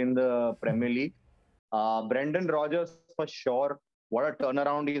 especially in the Premier League. Brendan Rodgers for sure. What a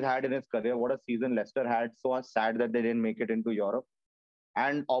turnaround he's had in his career. What a season Leicester had. So sad that they didn't make it into Europe.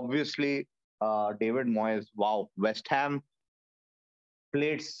 And obviously David Moyes. Wow, West Ham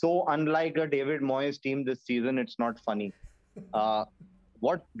played so unlike a David Moyes team this season. It's not funny. Uh,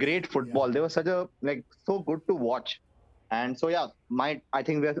 what great Yeah. football! They were such a so good to watch. And so yeah, I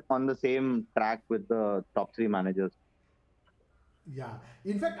think we're on the same track with the top three managers. Yeah.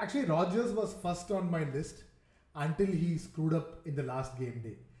 In fact, actually, Rogers was first on my list until he screwed up in the last game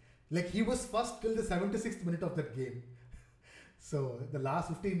day. Like, he was first till the 76th minute of that game. So, the last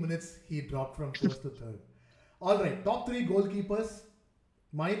 15 minutes, he dropped from first to third. All right, top three goalkeepers.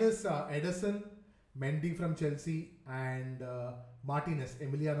 Mine is Edison, Mendy from Chelsea, and Martinez,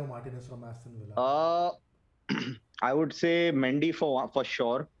 Emiliano Martinez from Aston Villa. I would say Mendy for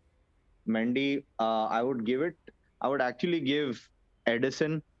sure. Mendy, I would actually give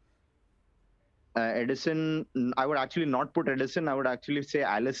Edison. Edison, I would actually not put Edison. I would actually say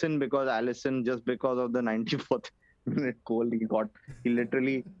Allison, because Allison, just because of the 94th minute goal he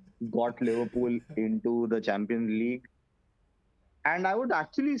literally got Liverpool into the Champions League. And I would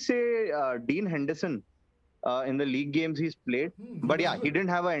actually say Dean Henderson in the league games he's played. But yeah, he didn't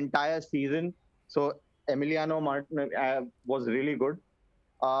have an entire season. So Emiliano Martinez was really good.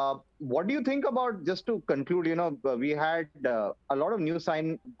 What do you think about, just to conclude, we had a lot of new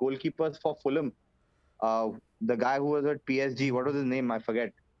sign goalkeepers for Fulham. The guy who was at PSG, what was his name? I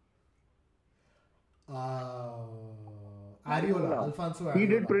forget. Areola, Alfonso Areola. He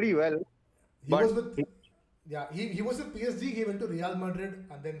did pretty well. He was with he was with PSG. He went to Real Madrid,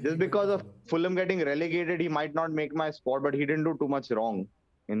 and then just because of Fulham getting relegated, he might not make my squad, but he didn't do too much wrong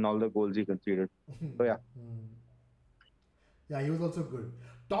in all the goals he conceded. So yeah. Yeah, he was also good.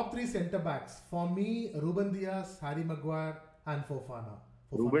 Top three centre backs for me: Ruben Dias, Harry Maguire, and Fofana.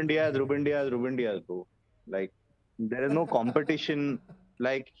 Ruben Dias, bro. Like, there is no competition.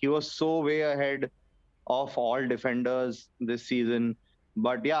 Like, he was so way ahead of all defenders this season.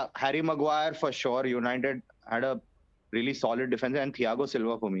 But yeah, Harry Maguire for sure. United had a really solid defense, and Thiago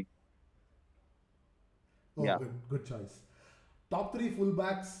Silva for me. Oh, yeah. Good choice. Top three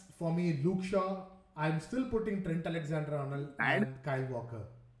fullbacks for me: Luke Shaw. I'm still putting Trent Alexander-Arnold and Kyle Walker.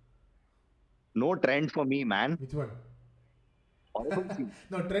 No Trent for me, man. Which one?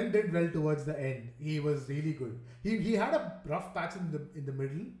 No, Trent did well towards the end. He was really good. He had a rough patch in the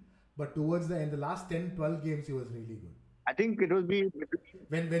middle, but towards the end, the last 10-12 games, he was really good. I think it would be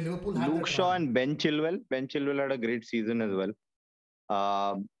when Liverpool had Luke Shaw and Ben Chilwell. Ben Chilwell had a great season as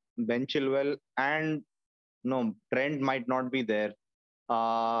well. Ben Chilwell and Trent might not be there.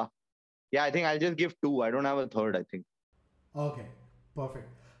 Yeah, I think I'll just give two. I don't have a third, I think. Okay, perfect.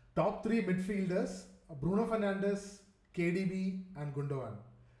 Top three midfielders: Bruno Fernandes, KDB, and Gundogan.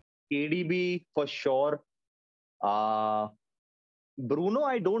 KDB for sure. Bruno,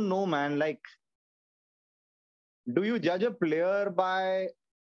 I don't know, man. Like, do you judge a player by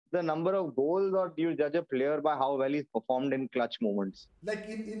the number of goals, or do you judge a player by how well he's performed in clutch moments? Like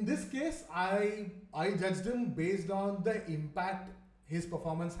in this case, I judged him based on the impact his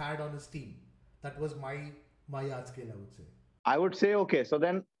performance had on his team. That was my yard scale, I would say. I would say, okay, so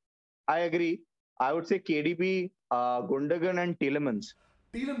then I agree. I would say KDB, Gundogan, and Tielemans.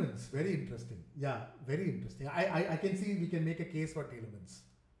 Tielemans, very interesting. Yeah, very interesting. I can see we can make a case for Tielemans.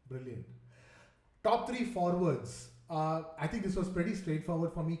 Brilliant. Top three forwards. I think this was pretty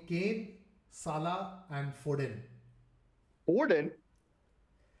straightforward for me. Kane, Salah, and Foden. Foden?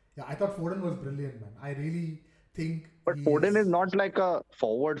 Yeah, I thought Foden was brilliant, man. I really think. But Foden is not like a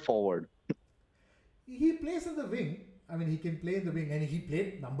forward. He plays in the wing. I mean, he can play in the wing, and he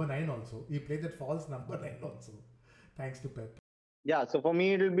played number 9 also. He played that false number 9 also, thanks to Pep. Yeah, so for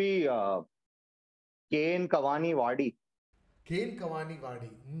me, it'll be Kane, Cavani, Vardy. Kane, Cavani, Vardy.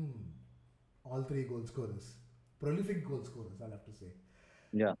 All three goal scorers. Prolific goal scorers, I'll have to say.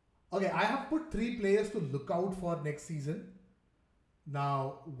 Yeah. Okay, I have put 3 players to look out for next season.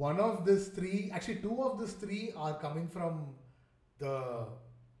 Now, one of these 3, actually 2 of these 3 are coming from the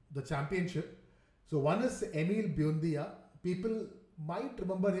championship. So one is Emil Buendia. People might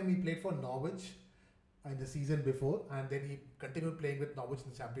remember him. He played for Norwich in the season before, and then he continued playing with Norwich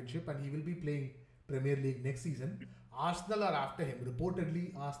in the championship, and he will be playing Premier League next season. Arsenal are after him.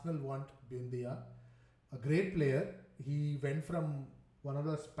 Reportedly, Arsenal want Buendia. A great player. He went from one of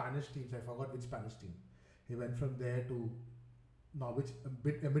the Spanish teams. I forgot which Spanish team. He went from there to Norwich,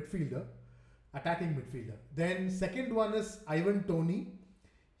 a midfielder, attacking midfielder. Then second one is Ivan Toney.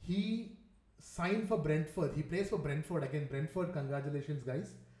 He signed for Brentford. He plays for Brentford. Again, Brentford, congratulations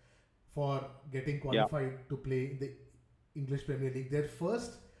guys for getting qualified to play in the English Premier League. Their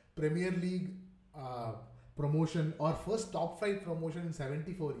first Premier League promotion, or first top 5 promotion in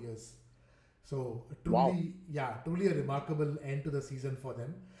 74 years. So Wow. truly, yeah, truly a remarkable end to the season for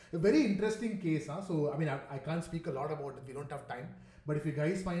them. A very interesting case, huh? So I mean, I can't speak a lot about it. We don't have time. But if you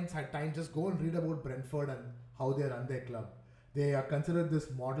guys find time, just go and read about Brentford and how they run their club. They are considered this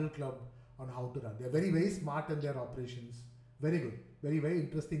model club on how to run. They're very very smart in their operations. Very good, very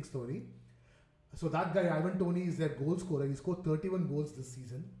interesting story. So that guy Ivan Tony is their goal scorer. He scored 31 goals this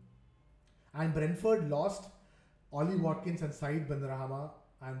season. And Brentford lost Ollie Watkins and Saeed Benrahma,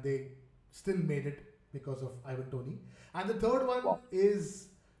 and they still made it because of Ivan Tony. And the third one Wow. is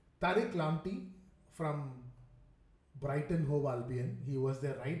Tariq Lamptey from Brighton Hove Albion. He was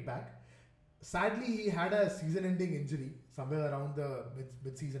their right back. Sadly, he had a season-ending injury somewhere around the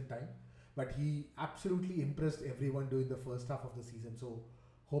mid-season time, but he absolutely impressed everyone during the first half of the season. So,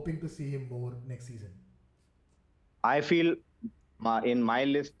 hoping to see him more next season. I feel in my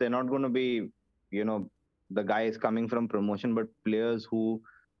list, they're not going to be, you know, the guys coming from promotion, but players who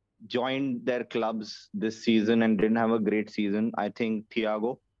joined their clubs this season and didn't have a great season. I think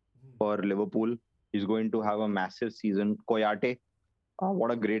Thiago for Liverpool is going to have a massive season. Koyate,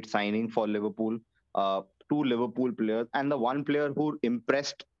 what a great signing for Liverpool. Uh, Two Liverpool players, and the one player who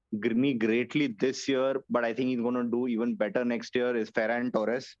impressed me greatly this year, but I think he's going to do even better next year is Ferran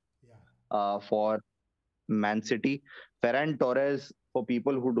Torres Yeah. for Man City. Ferran Torres, for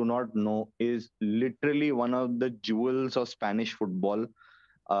people who do not know, is literally one of the jewels of Spanish football,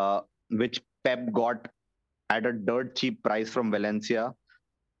 uh, which Pep got at a dirt cheap price from Valencia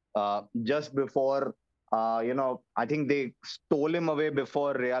just before. I think they stole him away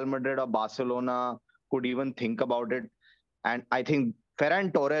before Real Madrid or Barcelona could even think about it. And I think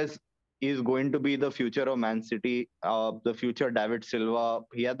Ferran Torres is going to be the future of Man City, the future David Silva.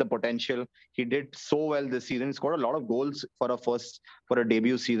 He had the potential. He did so well this season. He scored a lot of goals for a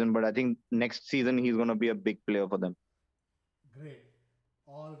debut season. But I think next season he's going to be a big player for them. Great.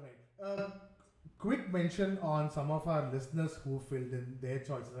 All right. Quick mention on some of our listeners who filled in their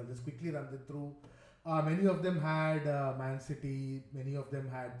choices. I'll just quickly run them through. Many of them had Man City, many of them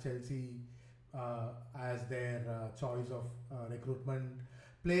had Chelsea as their choice of recruitment.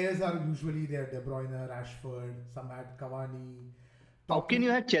 Players are usually there De Bruyne, Rashford, some had Cavani. How can you Talking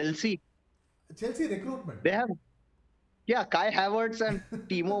have Chelsea? Chelsea recruitment. They have, yeah, Kai Havertz and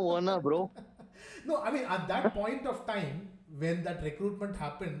Timo Werner, bro. No, I mean, at that point of time, when that recruitment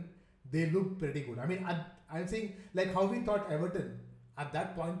happened, they looked pretty good. I mean, I'm saying, like how we thought Everton, at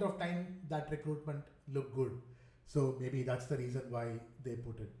that point of time, that recruitment looked good. So maybe that's the reason why they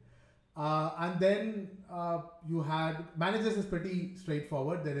put it. And then you had managers is pretty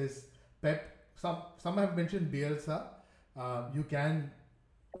straightforward. There is Pep. Some have mentioned Bielsa. You can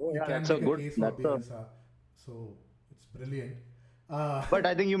Oh you yeah, can that's a make a good. case for That's a. Bielsa. So it's brilliant. Uh, But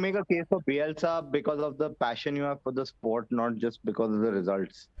I think you make a case for Bielsa because of the passion you have for the sport, not just because of the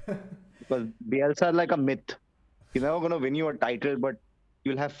results. Because Bielsa is like a myth. He's never going to win you a title, but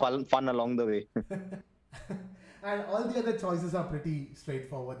you'll have fun along the way. and all the other choices are pretty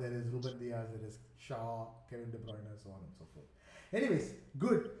straightforward. There is Ruben Diaz, there is Shaw, Kevin De Bruyne, so on and so forth. Anyways,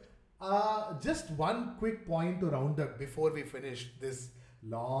 good. Just one quick point to round up before we finish this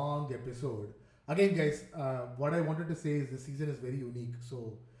long episode. Again, guys, what I wanted to say is this season is very unique.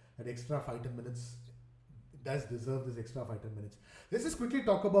 So, an extra 5 10 minutes does deserve this extra 5 10 minutes. Let's just quickly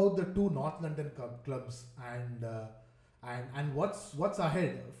talk about the two North London clubs and what's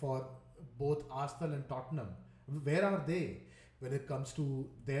ahead for both Arsenal and Tottenham. Where are they when it comes to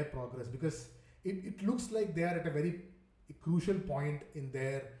their progress? Because it looks like they are at a very crucial point in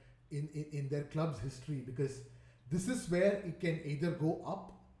in their club's history because this is where it can either go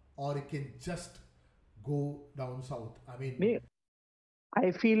up or it can just go down south. I mean, Me,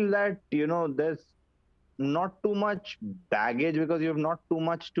 I feel that, there's not too much baggage because you have not too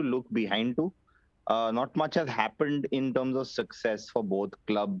much to look behind to. Not much has happened in terms of success for both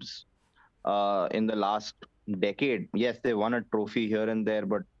clubs in the last decade. Yes, they won a trophy here and there,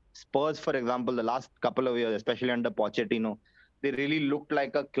 but Spurs, for example, the last couple of years, especially under Pochettino, they really looked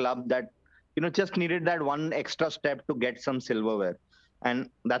like a club that just needed that one extra step to get some silverware.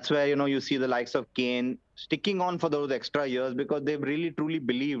 And that's where you see the likes of Kane sticking on for those extra years because they've really truly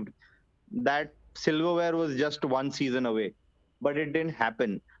believed that silverware was just one season away, but it didn't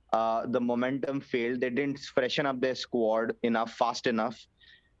happen. The momentum failed. They didn't freshen up their squad enough, fast enough.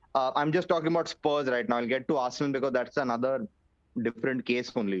 I'm just talking about Spurs right now. I'll get to Arsenal because that's another different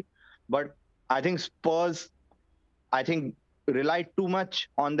case only. But I think Spurs, I think relied too much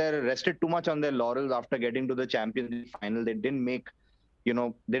on rested too much on their laurels after getting to the Champions League final. They didn't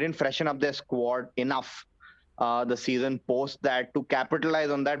they didn't freshen up their squad enough the season post that to capitalize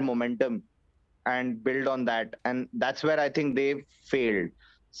on that momentum and build on that. And that's where I think they failed.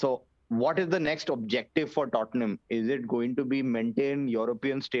 So what is the next objective for Tottenham? Is it going to be maintain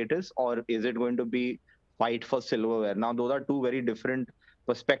European status, or is it going to be fight for silverware? Now, those are two very different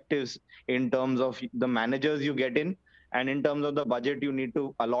perspectives in terms of the managers you get in and in terms of the budget you need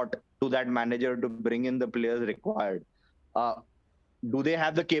to allot to that manager to bring in the players required. Uh, do they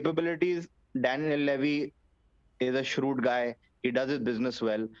have the capabilities? Daniel Levy is a shrewd guy. He does his business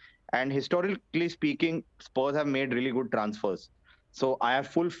well. And historically speaking, Spurs have made really good transfers. So I have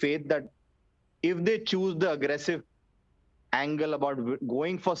full faith that if they choose the aggressive angle about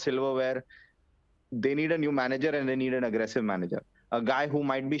going for silverware, they need a new manager and they need an aggressive manager. A guy who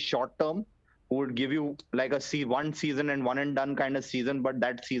might be short term, who would give you like one season and one and done kind of season, but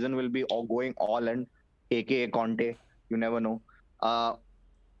that season will be all going all in, aka Conte. You never know. Uh,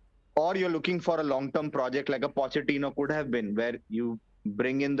 or you're looking for a long-term project like a Pochettino could have been, where you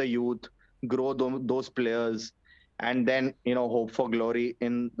bring in the youth, grow those players, and then hope for glory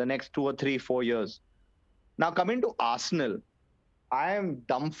in the next 2 or 3, 4 years. Now coming to Arsenal, I am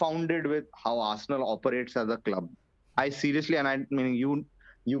dumbfounded with how Arsenal operates as a club. I seriously, and I mean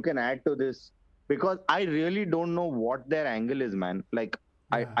you can add to this because I really don't know what their angle is, man. Like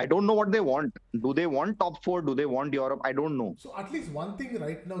I don't know what they want. Do they want top four? Do they want Europe? I don't know. So at least one thing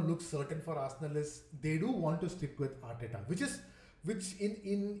right now looks certain for Arsenal is they do want to stick with Arteta, which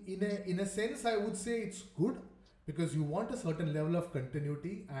in a sense I would say it's good because you want a certain level of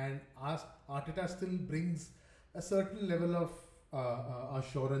continuity, and Arteta still brings a certain level of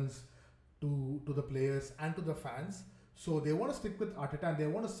assurance to the players and to the fans. So they want to stick with Arteta and they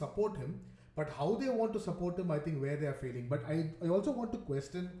want to support him. But how they want to support him, I think where they are failing. But I also want to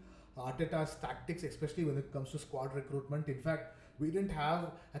question Arteta's tactics, especially when it comes to squad recruitment. In fact, we didn't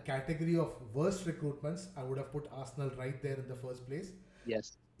have a category of worst recruitments. I would have put Arsenal right there in the first place.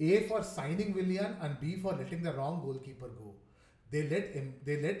 Yes. A for signing Willian and B for letting the wrong goalkeeper go. They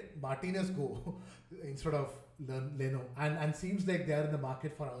let Martinez go instead of Leno, and seems like they are in the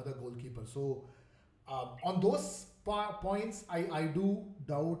market for another goalkeeper. So on those points, I do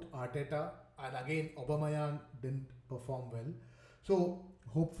doubt Arteta, and again Aubameyang didn't perform well. So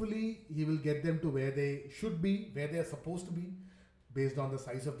hopefully he will get them to where they should be, where they are supposed to be, based on the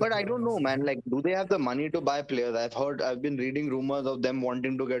size of the. But I don't know, man. Like, do they have the money to buy players? I've been reading rumors of them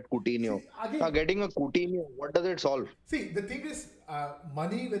wanting to get Coutinho. Now, getting a Coutinho, what does it solve? See, the thing is,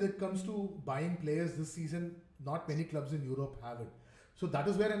 money when it comes to buying players this season, not many clubs in Europe have it. So that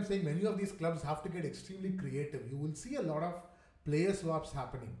is where I'm saying many of these clubs have to get extremely creative. You will see a lot of player swaps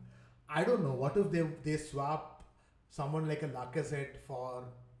happening. I don't know. What if they swap someone like a Lacazette for,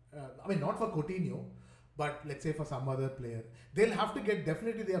 not for Coutinho, but let's say for some other player. They have to get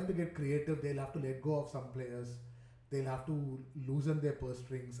creative. They'll have to let go of some players. They'll have to loosen their purse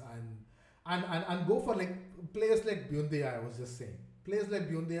strings and go for like players like Buendia. I was just saying players like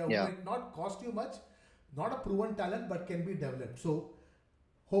Buendia who might not cost you much, not a proven talent, but can be developed. So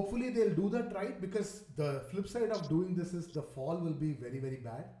hopefully they'll do that right, because the flip side of doing this is the fall will be very, very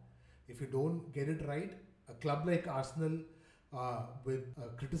bad if you don't get it right. A club like Arsenal, with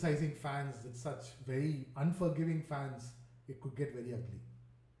criticizing fans, with such very unforgiving fans, it could get very ugly.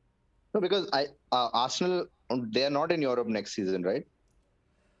 No, because Arsenal, they are not in Europe next season, right?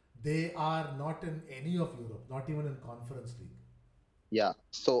 They are not in any of Europe, not even in Conference League. Yeah.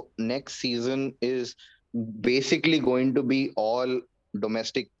 So next season is basically going to be all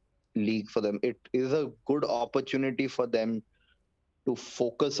domestic league for them. It is a good opportunity for them to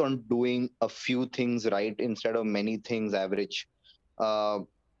focus on doing a few things right instead of many things average. I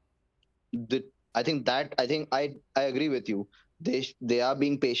think I agree with you. They are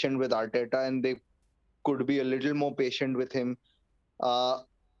being patient with Arteta, and they could be a little more patient with him.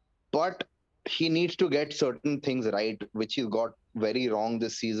 But he needs to get certain things right, which he got very wrong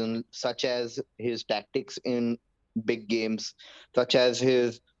this season, such as his tactics in big games, such as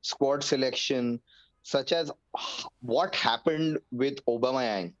his squad selection, such as what happened with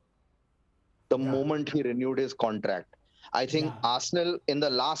Aubameyang the moment he renewed his contract. I think Arsenal in the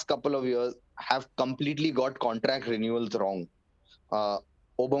last couple of years have completely got contract renewals wrong.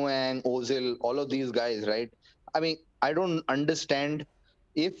 Aubameyang, Ozil, all of these guys, right? I mean, I don't understand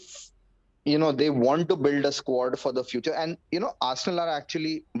if they want to build a squad for the future. And Arsenal are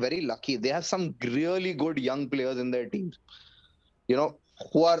actually very lucky. They have some really good young players in their teams,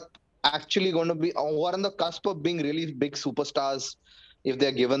 who are actually going to be, who are on the cusp of being really big superstars if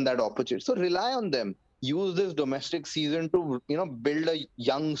they're given that opportunity. So rely on them. Use this domestic season to build a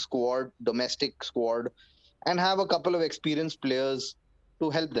young squad, domestic squad, and have a couple of experienced players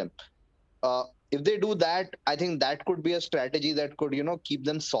to help them. If they do that, I think that could be a strategy that could keep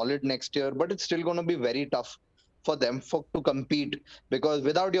them solid next year. But it's still going to be very tough for them to compete, because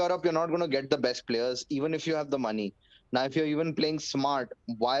without Europe you're not going to get the best players even if you have the money. Now if you're even playing smart,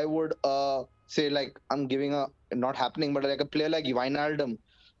 why would say, like, I'm giving a not happening, but like a player like Wijnaldum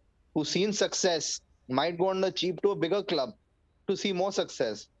who's seen success might go on the cheap to a bigger club to see more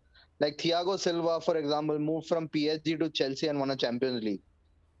success. Like Thiago Silva, for example, moved from PSG to Chelsea and won a Champions League.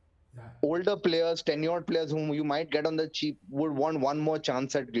 Yeah. Older players, tenured players whom you might get on the cheap would want one more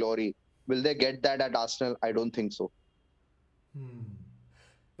chance at glory. Will they get that at Arsenal? I don't think so.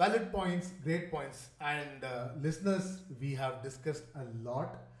 Valid points, great points. And listeners, we have discussed a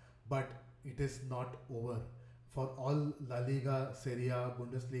lot, but it is not over. For all La Liga, Serie A,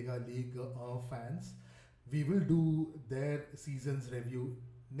 Bundesliga, League fans, we will do their season's review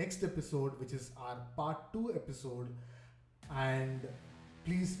next episode, which is our part 2 episode. And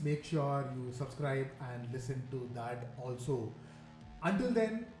please make sure you subscribe and listen to that also. Until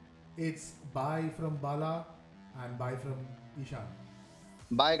then, it's bye from Bala and bye from Ishan.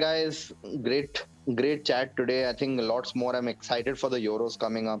 Bye, guys. Great chat today. I think lots more. I'm excited for the Euros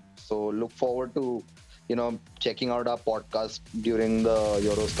coming up. So look forward to, checking out our podcast during the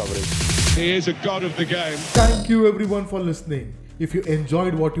Euros coverage. He is a god of the game. Thank you everyone for listening. If you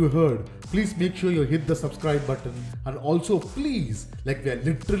enjoyed what you heard, please make sure you hit the subscribe button, and also please, like we are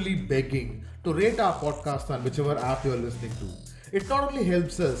literally begging, to rate our podcast on whichever app you are listening to. It not only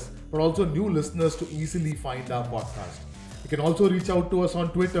helps us, but also new listeners to easily find our podcast. You can also reach out to us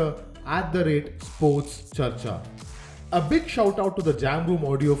on Twitter @SportsCharcha. A big shout out to the Jam Room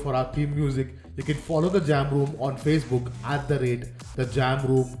Audio for our theme music. You can follow the Jam Room on Facebook @The Jam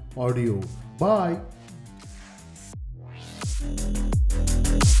Room Audio. Bye.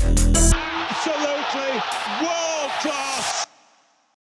 Absolutely world class.